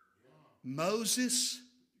 Moses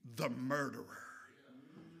the murderer.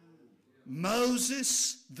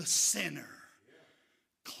 Moses the sinner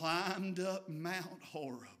climbed up Mount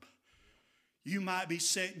Horeb. You might be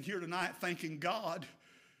sitting here tonight thinking God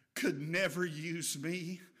could never use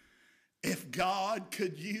me if God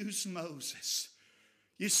could use Moses.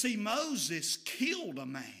 You see, Moses killed a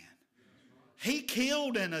man. He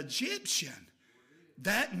killed an Egyptian.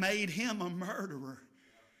 That made him a murderer.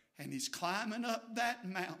 And he's climbing up that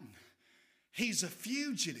mountain. He's a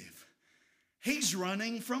fugitive. He's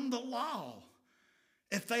running from the law.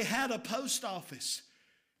 If they had a post office,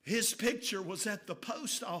 his picture was at the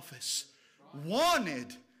post office.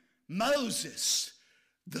 Wanted Moses,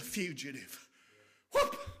 the fugitive.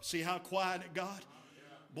 Whoop! See how quiet it got?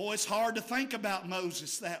 Boy, it's hard to think about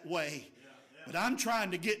Moses that way. But I'm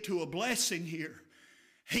trying to get to a blessing here.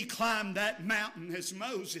 He climbed that mountain as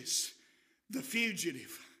Moses, the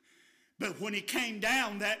fugitive. But when he came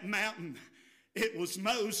down that mountain, it was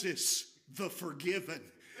Moses, the forgiven.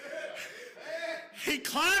 He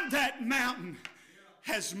climbed that mountain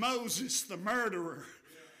as Moses, the murderer.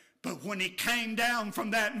 But when he came down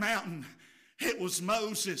from that mountain, it was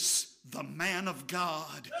Moses, the man of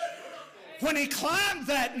God. When he climbed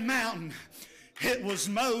that mountain, it was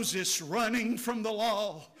Moses running from the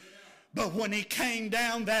law. But when he came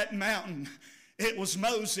down that mountain, it was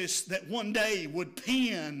Moses that one day would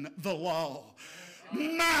pen the law.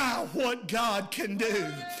 My, what God can do.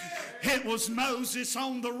 It was Moses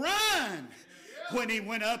on the run when he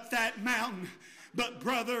went up that mountain. But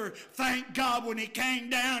brother, thank God when he came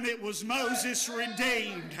down, it was Moses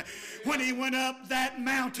redeemed. When he went up that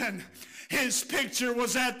mountain, his picture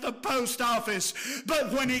was at the post office.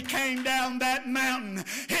 But when he came down that mountain,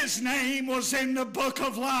 his name was in the book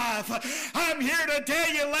of life. I'm here to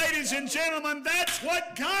tell you, ladies and gentlemen, that's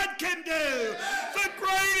what God can do. The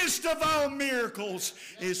greatest of all miracles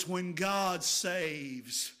is when God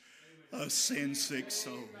saves a sin-sick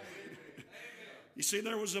soul. You see,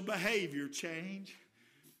 there was a behavior change.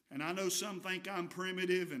 And I know some think I'm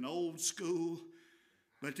primitive and old school.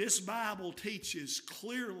 But this Bible teaches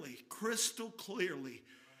clearly, crystal clearly,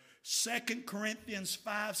 2 Corinthians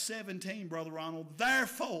 5:17, Brother Ronald,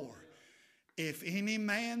 therefore, if any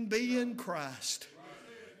man be in Christ,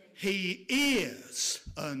 he is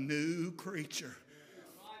a new creature.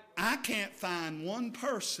 I can't find one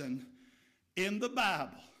person in the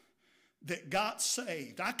Bible that got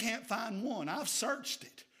saved. I can't find one. I've searched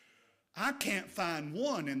it. I can't find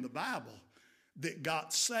one in the Bible that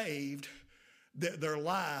got saved that their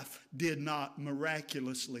life did not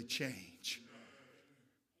miraculously change.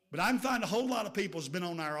 But I can find a whole lot of people who's been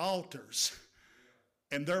on our altars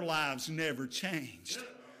and their lives never changed.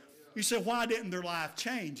 You say, why didn't their life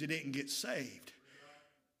change? They didn't get saved.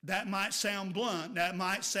 That might sound blunt. That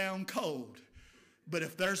might sound cold. But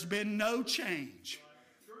if there's been no change,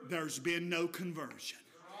 there's been no conversion.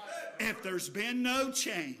 If there's been no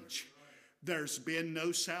change, there's been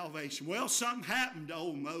no salvation. Well, something happened to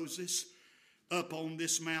old Moses up on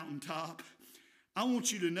this mountaintop. I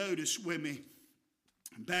want you to notice with me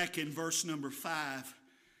back in verse number 5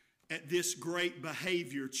 at this great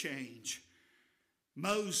behavior change.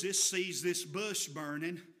 Moses sees this bush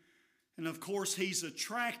burning, and of course he's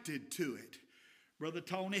attracted to it. Brother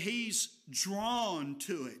Tony, he's drawn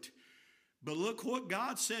to it. But look what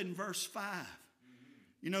God said in verse 5.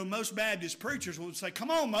 You know, most Baptist preachers would say, come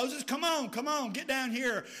on, Moses, come on, get down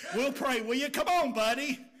here. We'll pray, will you? Come on,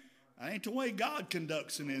 buddy. That ain't the way God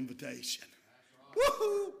conducts an invitation.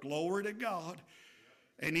 Woohoo! Glory to God.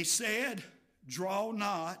 And he said, draw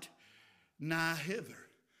not nigh hither.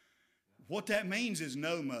 What that means is,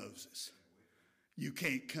 no, Moses, you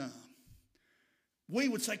can't come. We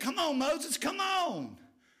would say, come on, Moses, come on.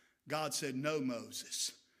 God said, no,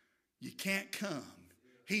 Moses, you can't come.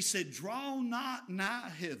 He said, draw not nigh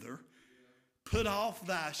hither, put off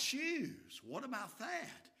thy shoes. What about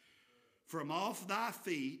that? From off thy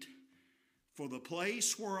feet, for the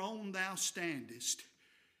place whereon thou standest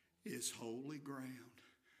is holy ground.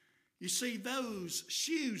 You see, those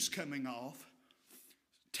shoes coming off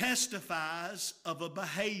testifies of a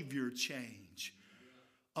behavior change.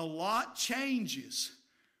 A lot changes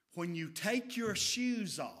when you take your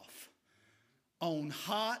shoes off on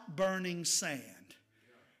hot burning sand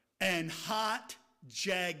and hot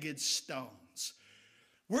jagged stones.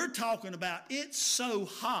 We're talking about it's so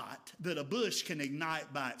hot that a bush can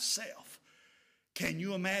ignite by itself. Can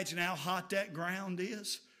you imagine how hot that ground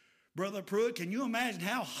is? Brother Pruitt, can you imagine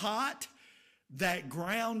how hot that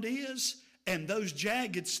ground is and those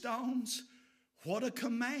jagged stones? What a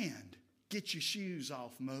command. Get your shoes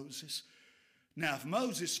off, Moses. Now, if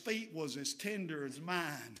Moses' feet was as tender as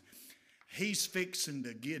mine, he's fixing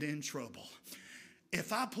to get in trouble.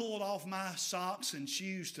 If I pulled off my socks and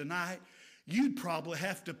shoes tonight, you'd probably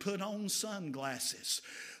have to put on sunglasses.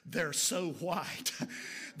 They're so white.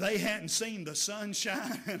 They hadn't seen the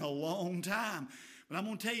sunshine in a long time. But I'm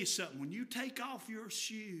going to tell you something. When you take off your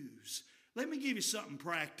shoes, let me give you something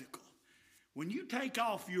practical. When you take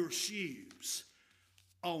off your shoes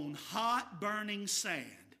on hot burning sand,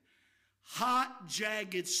 hot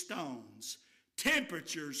jagged stones,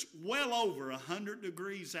 temperatures well over 100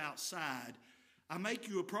 degrees outside, I make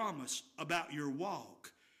you a promise about your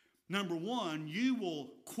walk. Number one, you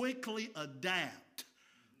will quickly adapt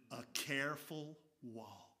a careful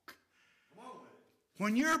walk.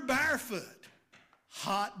 When you're barefoot,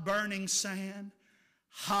 hot burning sand,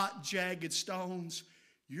 hot jagged stones,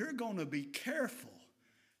 you're going to be careful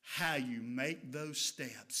how you make those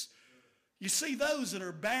steps. You see, those that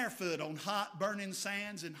are barefoot on hot burning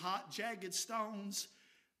sands and hot jagged stones,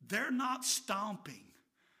 they're not stomping.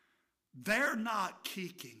 They're not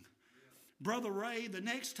kicking. Brother Ray, the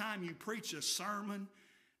next time you preach a sermon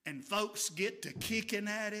and folks get to kicking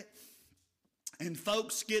at it and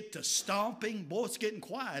folks get to stomping, boy, it's getting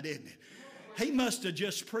quiet, isn't it? He must have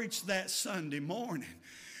just preached that Sunday morning.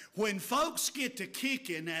 When folks get to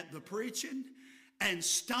kicking at the preaching and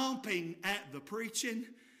stomping at the preaching,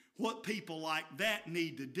 What people like that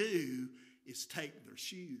need to do is take their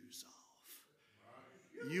shoes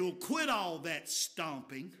off. You'll quit all that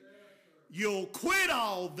stomping. You'll quit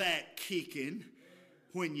all that kicking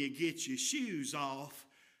when you get your shoes off.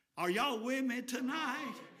 Are y'all with me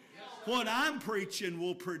tonight? What I'm preaching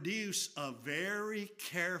will produce a very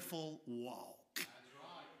careful walk.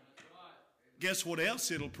 Guess what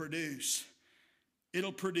else it'll produce?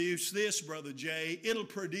 It'll produce this, Brother Jay. It'll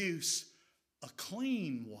produce a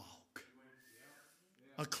clean walk.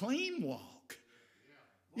 A clean walk.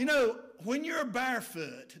 You know, when you're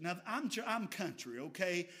barefoot, now I'm country,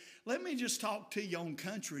 okay? Let me just talk to you on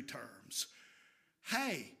country terms.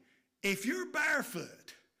 Hey, if you're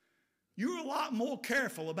barefoot, you're a lot more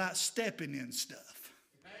careful about stepping in stuff.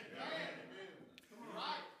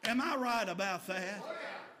 Am I right about that?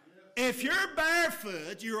 If you're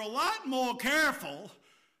barefoot, you're a lot more careful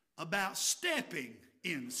about stepping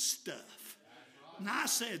in stuff. Now, I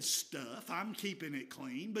said stuff. I'm keeping it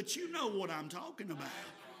clean, but you know what I'm talking about.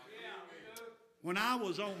 When I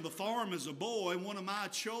was on the farm as a boy, one of my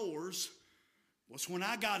chores was when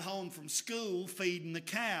I got home from school feeding the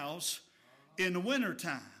cows in the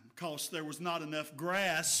wintertime, because there was not enough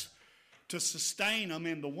grass to sustain them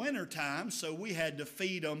in the wintertime, so we had to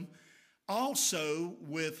feed them also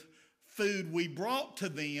with food we brought to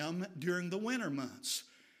them during the winter months.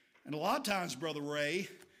 And a lot of times, Brother Ray,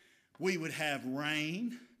 we would have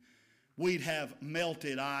rain, we'd have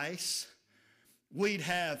melted ice, we'd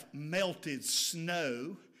have melted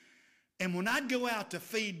snow. And when I'd go out to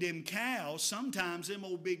feed them cows, sometimes them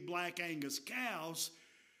old big black Angus cows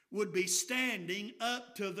would be standing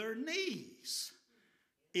up to their knees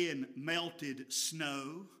in melted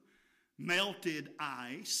snow, melted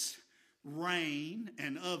ice, rain,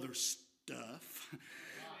 and other stuff.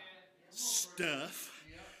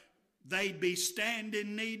 They'd be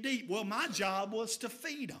standing knee deep. Well, my job was to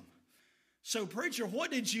feed them. So, preacher, what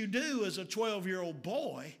did you do as a 12-year-old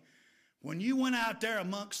boy when you went out there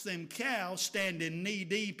amongst them cows standing knee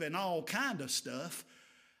deep in all kind of stuff?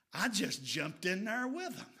 I just jumped in there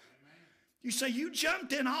with them. You say, you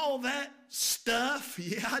jumped in all that stuff?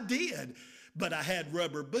 Yeah, I did. But I had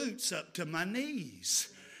rubber boots up to my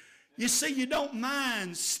knees. You see, you don't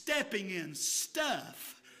mind stepping in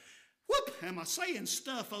stuff. Whoop, am I saying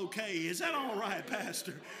stuff okay? Is that all right,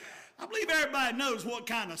 Pastor? I believe everybody knows what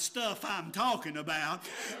kind of stuff I'm talking about.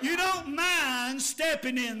 You don't mind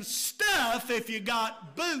stepping in stuff if you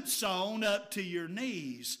got boots on up to your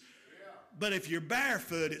knees. But if you're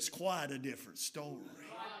barefoot, it's quite a different story.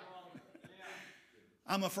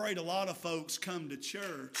 I'm afraid a lot of folks come to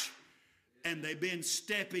church and they've been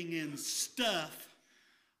stepping in stuff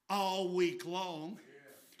all week long.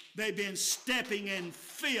 They've been stepping in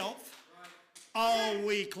filth all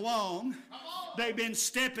week long. They've been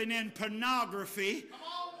stepping in pornography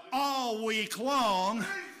all week long.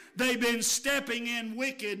 They've been stepping in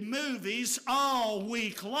wicked movies all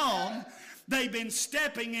week long. They've been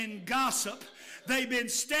stepping in gossip. They've been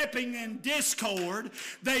stepping in discord.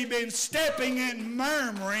 They've been stepping in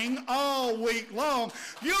murmuring all week long.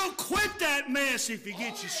 You'll quit that mess if you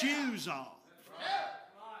get your shoes off.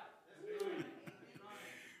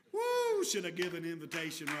 Woo, should I give an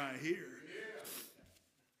invitation right here?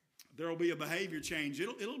 There will be a behavior change.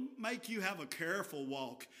 It'll make you have a careful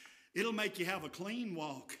walk. It'll make you have a clean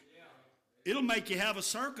walk. It'll make you have a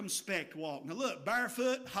circumspect walk. Now look,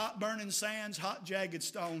 barefoot, hot burning sands, hot jagged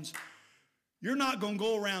stones. You're not going to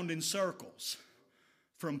go around in circles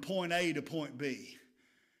from point A to point B.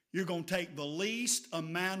 You're going to take the least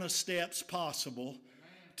amount of steps possible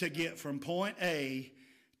to get from point A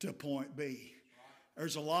to point B.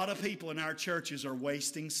 There's a lot of people in our churches are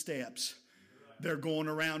wasting steps. They're going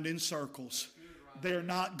around in circles. They're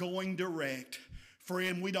not going direct.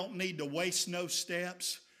 Friend, we don't need to waste no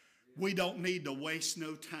steps. We don't need to waste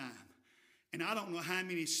no time. And I don't know how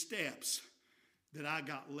many steps that I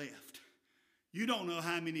got left. You don't know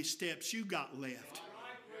how many steps you got left.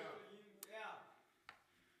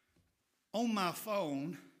 On my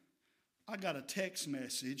phone, I got a text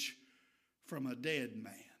message from a dead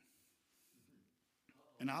man.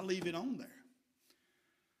 And I leave it on there.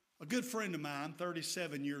 A good friend of mine,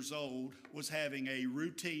 37 years old, was having a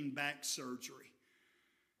routine back surgery.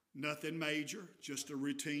 Nothing major, just a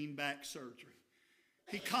routine back surgery.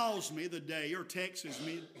 He calls me the day, or texts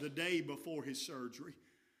me the day before his surgery.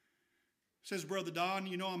 Says, Brother Don,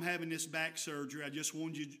 you know I'm having this back surgery. I just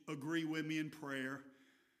wanted you to agree with me in prayer.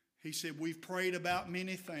 He said, we've prayed about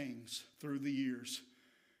many things through the years,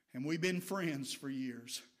 and we've been friends for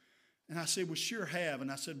years. And I said, we sure have.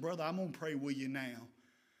 And I said, brother, I'm going to pray with you now.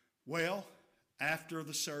 Well, after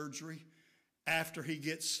the surgery, after he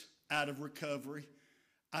gets out of recovery,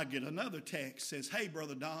 I get another text, says, hey,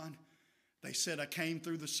 Brother Don, they said I came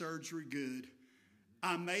through the surgery good.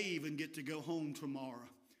 I may even get to go home tomorrow.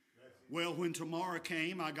 Well, when tomorrow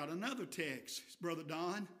came, I got another text. Brother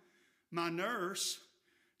Don, my nurse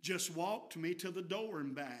just walked me to the door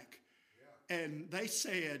and back. And they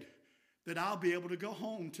said that I'll be able to go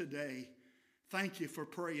home today. Thank you for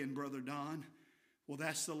praying, Brother Don. Well,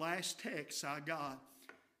 that's the last text I got.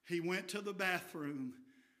 He went to the bathroom.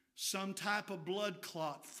 Some type of blood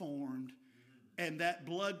clot formed. And that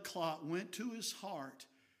blood clot went to his heart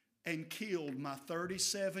and killed my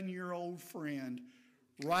 37-year-old friend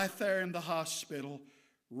right there in the hospital,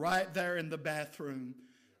 right there in the bathroom.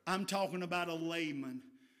 I'm talking about a layman,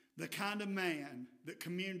 the kind of man that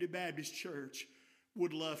Community Baptist Church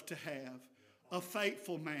would love to have. A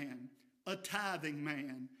faithful man, a tithing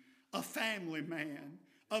man, a family man,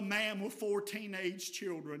 a man with 4 teenage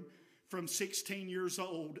children from 16 years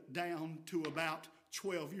old down to about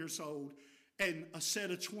 12 years old, and a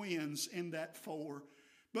set of twins in that 4.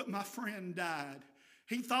 But my friend died.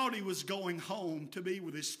 He thought he was going home to be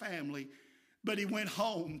with his family, but he went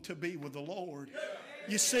home to be with the Lord.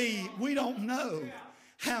 You see, we don't know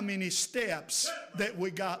how many steps that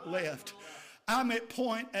we got left. I'm at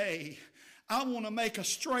point A. I want to make a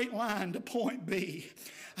straight line to point B.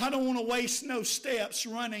 I don't want to waste no steps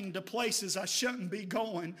running to places I shouldn't be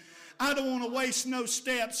going. I don't want to waste no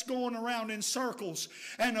steps going around in circles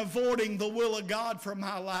and avoiding the will of God for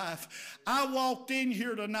my life. I walked in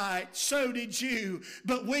here tonight, so did you,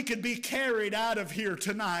 but we could be carried out of here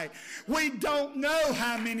tonight. We don't know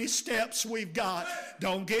how many steps we've got.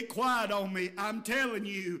 Don't get quiet on me. I'm telling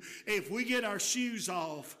you, if we get our shoes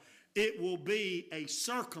off, it will be a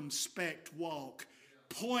circumspect walk.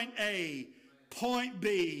 Point A, point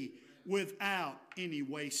B, without any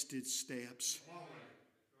wasted steps.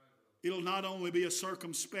 It'll not only be a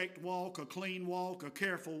circumspect walk, a clean walk, a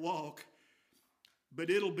careful walk, but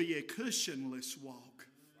it'll be a cushionless walk.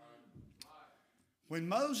 When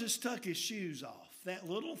Moses took his shoes off, that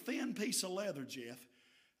little thin piece of leather, Jeff,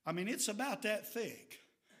 I mean, it's about that thick.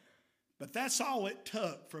 But that's all it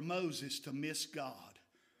took for Moses to miss God.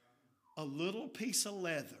 A little piece of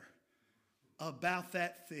leather, about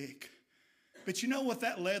that thick. But you know what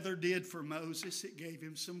that leather did for Moses? It gave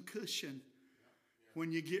him some cushion. When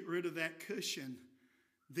you get rid of that cushion,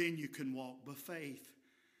 then you can walk by faith.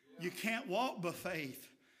 You can't walk by faith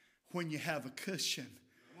when you have a cushion.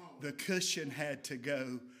 The cushion had to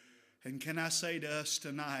go. And can I say to us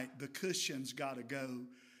tonight, the cushion's got to go.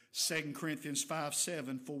 2 Corinthians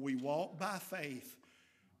 5:7, for we walk by faith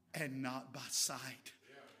and not by sight.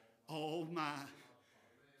 Oh my.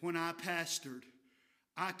 When I pastored,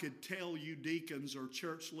 I could tell you deacons or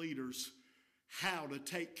church leaders how to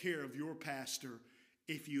take care of your pastor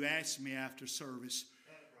if you asked me after service.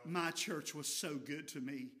 My church was so good to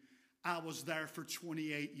me. I was there for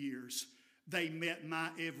 28 years. They met my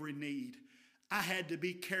every need. I had to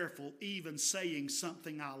be careful even saying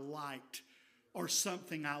something I liked or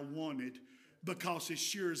something I wanted, because as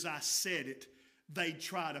sure as I said it, they'd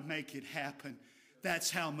try to make it happen.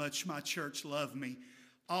 That's how much my church loved me.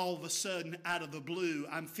 All of a sudden, out of the blue,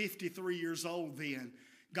 I'm 53 years old then.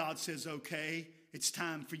 God says, okay, it's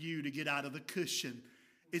time for you to get out of the cushion.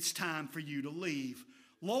 It's time for you to leave.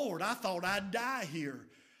 Lord, I thought I'd die here.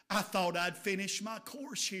 I thought I'd finish my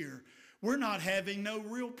course here. We're not having no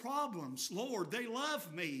real problems. Lord, they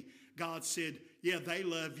love me. God said, yeah, they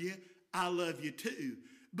love you. I love you too.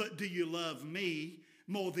 But do you love me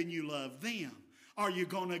more than you love them? Are you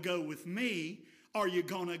going to go with me? Or are you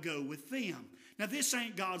going to go with them? Now, this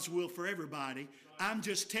ain't God's will for everybody. I'm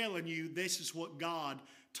just telling you, this is what God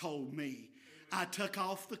told me. I took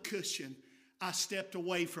off the cushion. I stepped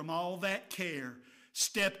away from all that care.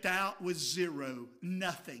 Stepped out with zero,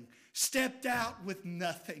 nothing. Stepped out with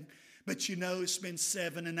nothing. But you know, it's been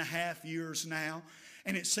 7.5 years now,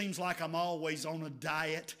 and it seems like I'm always on a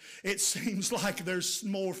diet. It seems like there's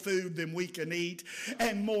more food than we can eat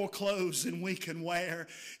and more clothes than we can wear.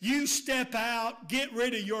 You step out, get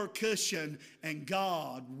rid of your cushion, and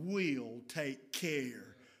God will take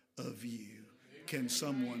care of you. Can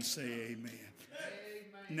someone say amen?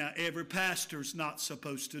 Now, every pastor's not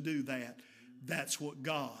supposed to do that. That's what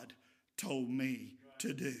God told me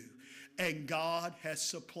to do. And God has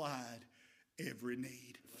supplied every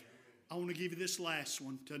need. I want to give you this last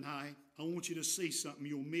one tonight. I want you to see something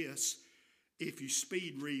you'll miss if you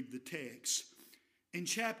speed read the text. In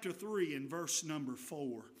chapter 3 and verse number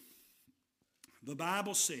 4, the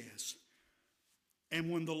Bible says,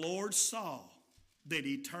 and when the Lord saw that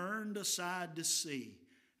he turned aside to see,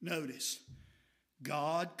 notice,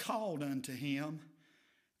 God called unto him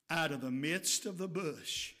out of the midst of the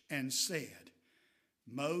bush and said,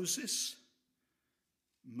 Moses,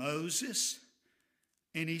 Moses,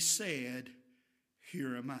 and he said,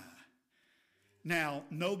 here am I. Now,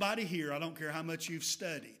 nobody here, I don't care how much you've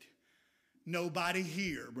studied, nobody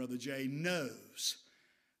here, Brother Jay, knows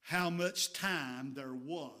how much time there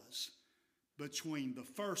was between the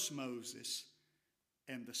first Moses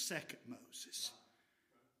and the second Moses.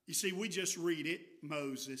 You see, we just read it,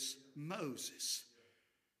 Moses, Moses.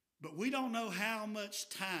 But we don't know how much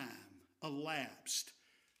time elapsed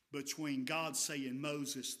between God saying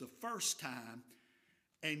Moses the first time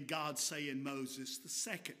and God saying Moses the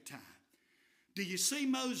second time. Do you see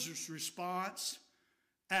Moses' response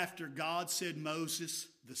after God said Moses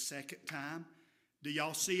the second time? Do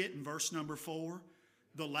y'all see it in verse number 4?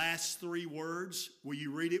 The last 3 words, will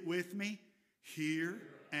you read it with me? Here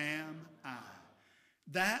am I.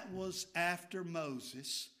 That was after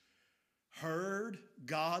Moses heard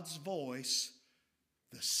God's voice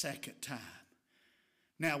the second time.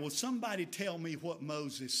 Now, will somebody tell me what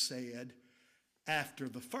Moses said after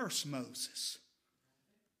the first Moses?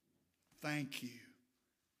 Thank you.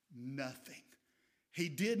 Nothing. He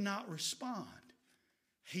did not respond.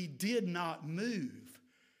 He did not move.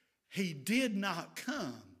 He did not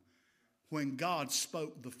come when God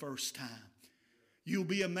spoke the first time. You'll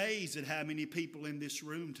be amazed at how many people in this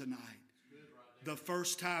room tonight, the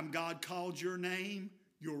first time God called your name,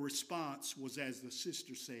 your response was, as the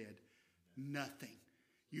sister said, nothing.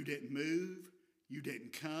 You didn't move. You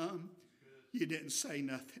didn't come. You didn't say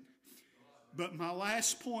nothing. But my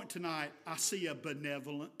last point tonight, I see a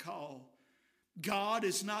benevolent call. God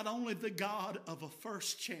is not only the God of a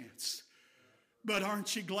first chance, but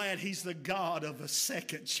aren't you glad He's the God of a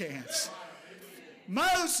second chance?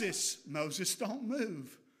 Moses don't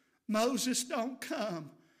move. Moses don't come.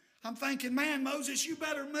 I'm thinking, man, Moses, you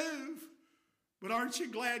better move. But aren't you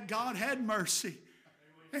glad God had mercy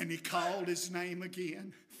and He called His name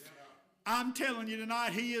again? I'm telling you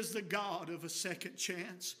tonight, He is the God of a second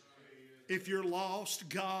chance. If you're lost,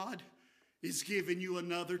 God is giving you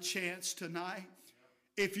another chance tonight.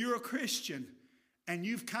 If you're a Christian and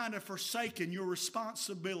you've kind of forsaken your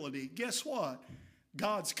responsibility, guess what?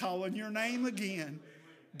 God's calling your name again,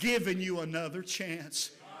 giving you another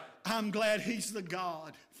chance. I'm glad He's the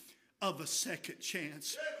God of a second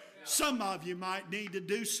chance. Some of you might need to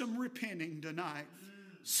do some repenting tonight.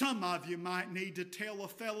 Some of you might need to tell a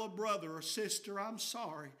fellow brother or sister, I'm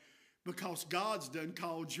sorry, because God's done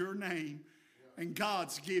called your name and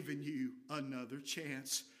God's given you another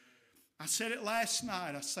chance. I said it last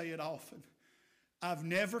night, I say it often. I've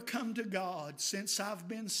never come to God since I've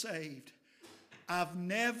been saved. I've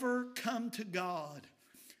never come to God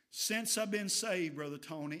since I've been saved, Brother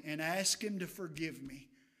Tony, and asked Him to forgive me.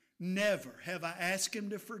 Never have I asked Him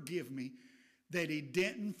to forgive me that He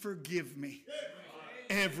didn't forgive me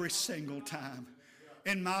every single time.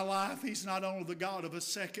 In my life, He's not only the God of a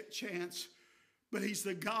second chance, but He's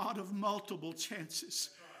the God of multiple chances.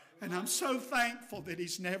 And I'm so thankful that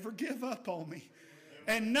He's never give up on me.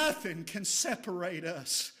 And nothing can separate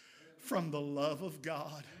us from the love of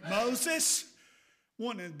God. Moses,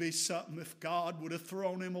 wouldn't it be something if God would have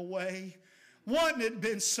thrown him away? Wouldn't it have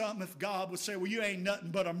been something if God would say, well, you ain't nothing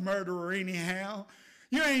but a murderer anyhow.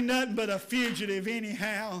 You ain't nothing but a fugitive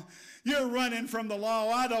anyhow. You're running from the law.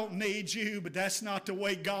 I don't need you. But that's not the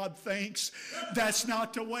way God thinks. That's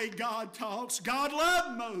not the way God talks. God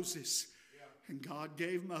loved Moses. And God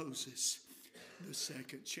gave Moses the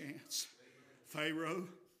second chance. Pharaoh,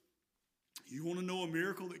 you want to know a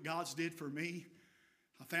miracle that God's did for me?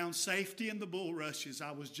 I found safety in the bulrushes.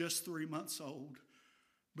 I was just 3 months old.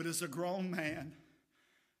 But as a grown man,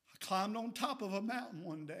 I climbed on top of a mountain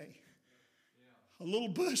one day. A little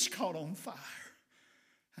bush caught on fire.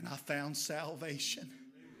 And I found salvation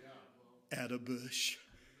at a bush.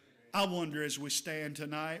 I wonder as we stand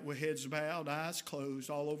tonight with heads bowed, eyes closed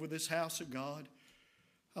all over this house of God,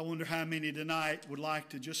 I wonder how many tonight would like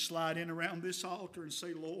to just slide in around this altar and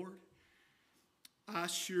say, Lord, I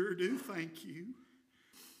sure do thank you.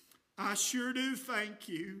 I sure do thank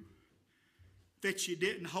you that you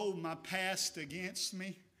didn't hold my past against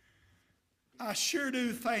me. I sure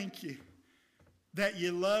do thank you that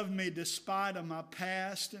you love me despite of my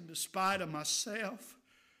past and despite of myself.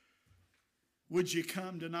 Would you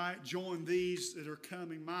come tonight? Join these that are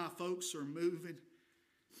coming. My folks are moving.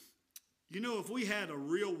 You know, if we had a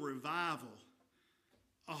real revival,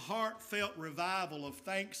 a heartfelt revival of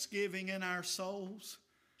thanksgiving in our souls,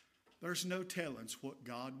 there's no telling what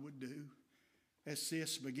God would do. As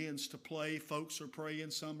this begins to play, folks are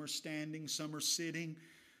praying, some are standing, some are sitting,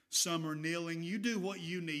 some are kneeling. You do what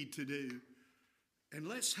you need to do. And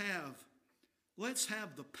let's have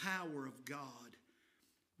the power of God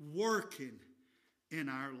working in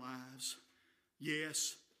our lives.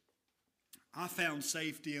 Yes, I found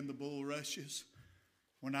safety in the bulrushes.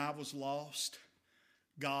 When I was lost,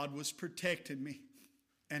 God was protecting me,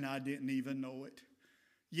 and I didn't even know it.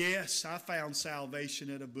 Yes, I found salvation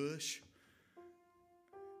at a bush.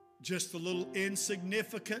 Just a little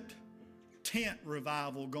insignificant tent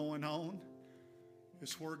revival going on.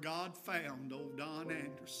 It's where God found old Don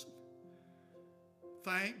Anderson.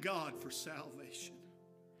 Thank God for salvation.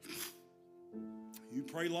 You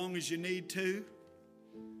pray long as you need to.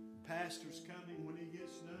 Pastor's coming when he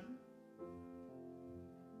gets done.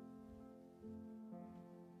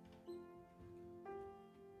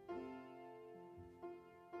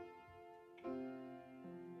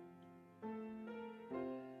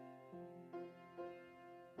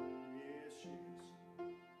 Yes, yes.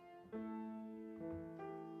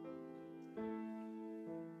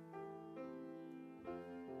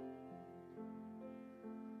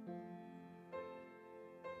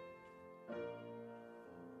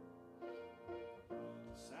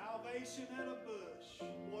 Salvation at a bush.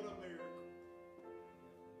 What a miracle.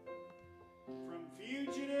 From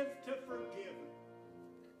fugitive to forgiven.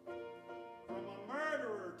 From a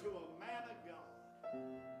murderer to a man of God.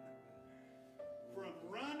 From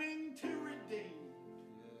running to redeemed.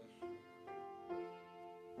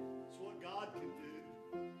 It's what God can do.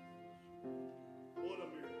 What a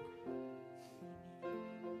miracle.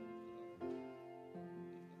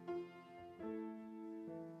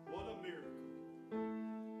 What a miracle.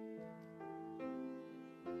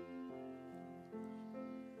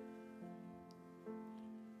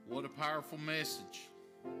 What a powerful message.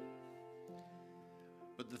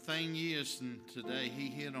 But the thing is, and today he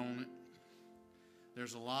hit on it,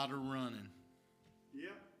 there's a lot of running.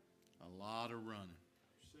 Yep. A lot of running.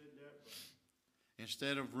 Said that right.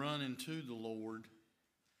 Instead of running to the Lord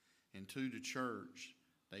and to the church,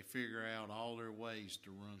 they figure out all their ways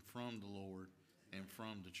to run from the Lord and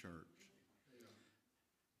from the church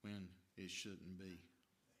when it shouldn't be.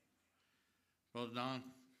 Brother Don,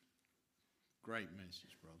 great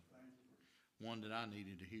message, brother. One that I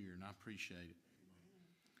needed to hear, and I appreciate it.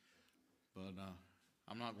 But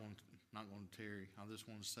I'm not going to tarry. I just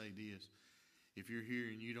want to say this. If you're here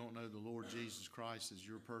and you don't know the Lord Jesus Christ as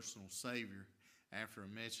your personal Savior after a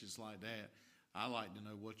message like that, I like to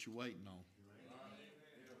know what you're waiting on.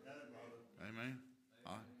 Amen.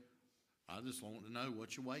 I just want to know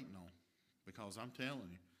what you're waiting on, because I'm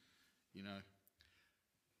telling you,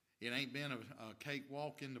 it ain't been a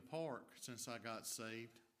cakewalk in the park since I got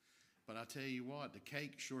saved. But I tell you what, the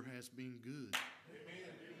cake sure has been good.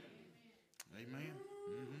 Amen.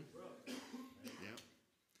 Mm-hmm. Yep.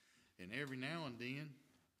 And every now and then,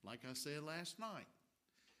 like I said last night,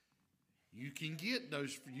 you can get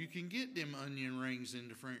them onion rings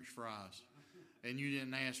into French fries, and you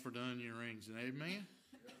didn't ask for the onion rings. And amen.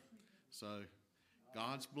 So,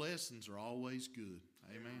 God's blessings are always good.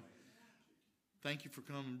 Amen. Thank you for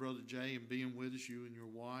coming, Brother Jay, and being with us, you and your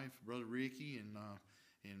wife, Brother Ricky, and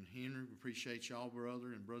Henry. We appreciate y'all,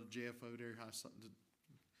 brother, and Brother Jeff over there. I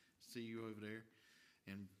see you over there.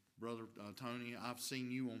 And Brother Tony, I've seen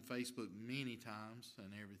you on Facebook many times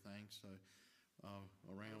and everything. So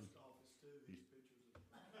around. Office too, these pictures of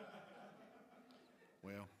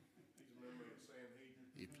Well,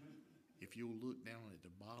 if you'll look down at the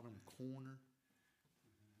bottom corner,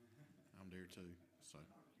 I'm there too. So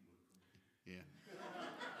yeah.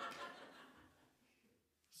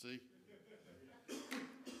 See,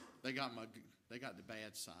 they got the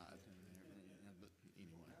bad side, but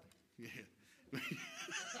anyway, yeah.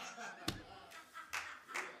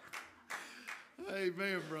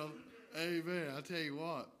 Amen, brother. Amen. I tell you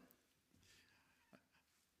what.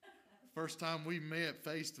 First time we met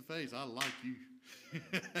face to face, I like you.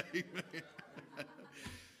 Amen.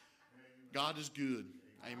 God is good.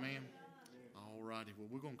 Amen. All righty. Well,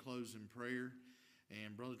 we're going to close in prayer.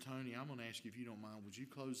 And Brother Tony, I'm going to ask you, if you don't mind, would you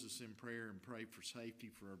close us in prayer and pray for safety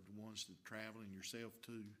for the ones that travel, and yourself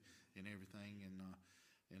too, and everything, and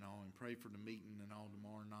all, and pray for the meeting and all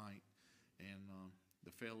tomorrow night, and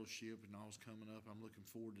the fellowship and all's coming up. I'm looking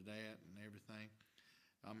forward to that and everything.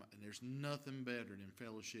 And there's nothing better than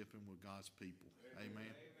fellowshipping with God's people.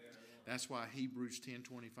 Amen. That's why Hebrews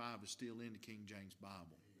 10:25 is still in the King James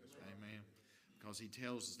Bible. Amen. Because he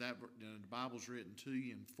tells us that the Bible's written to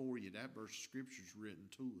you and for you. That verse of Scripture is written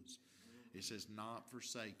to us. It says, not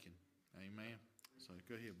forsaken. Amen. So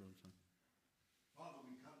go ahead, Brother Tom. Father,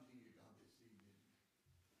 we come to you, God, this evening.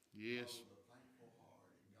 Yes. God, with a thankful heart.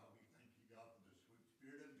 And God, we thank you, God, for the sweet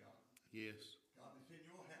Spirit of God. Yes. God, that's in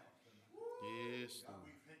your house tonight. Yes, God, Lord.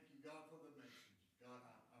 we thank you, God, for the message. God,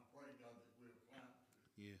 I pray, God, that we'll apply it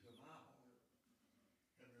Yes. to my heart.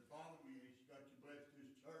 Heavenly Father, we ask you, God, to bless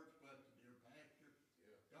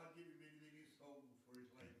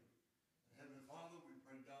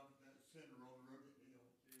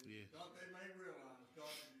God, they may realize, God,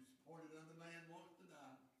 that it's appointed unto man once to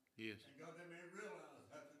die. Yes. And God, they may realize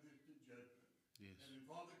after this the judgment. Yes. And then,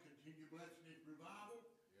 Father, continue blessing this revival.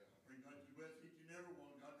 I pray, God, you bless each and every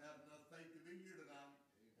one. God, to have enough faith to be here tonight.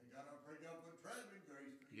 And God, I pray, God, for traveling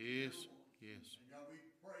grace for each Yes. and every one. Yes. And God, we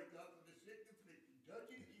pray, God, for the sick and afflicted, touch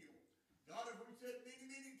and heal. God, as we said many,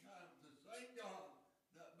 many times, the same God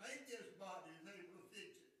that made this body is able to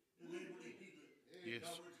fix it, is able to heal it. Yes.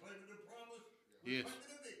 God, we're claiming the promise. Yes. We're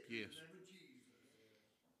claiming the victory Yes. in the name of Jesus.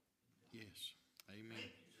 Yes. Amen.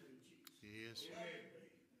 Thank you, sweet Jesus. Yes.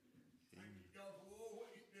 Thank you, God, for all what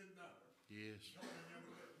you've been done. Yes. God, I never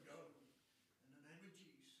let it go. In the name of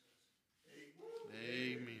Jesus.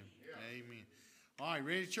 Amen. Amen. Amen. All right,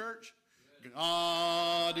 ready, church?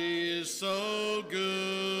 God is so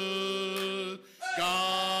good.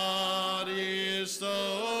 God is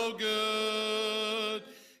so good.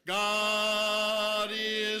 God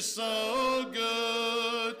is so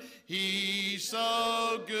good. He's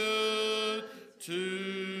so good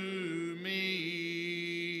to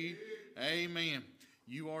me. Amen.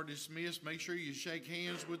 You are dismissed. Make sure you shake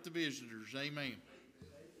hands with the visitors. Amen.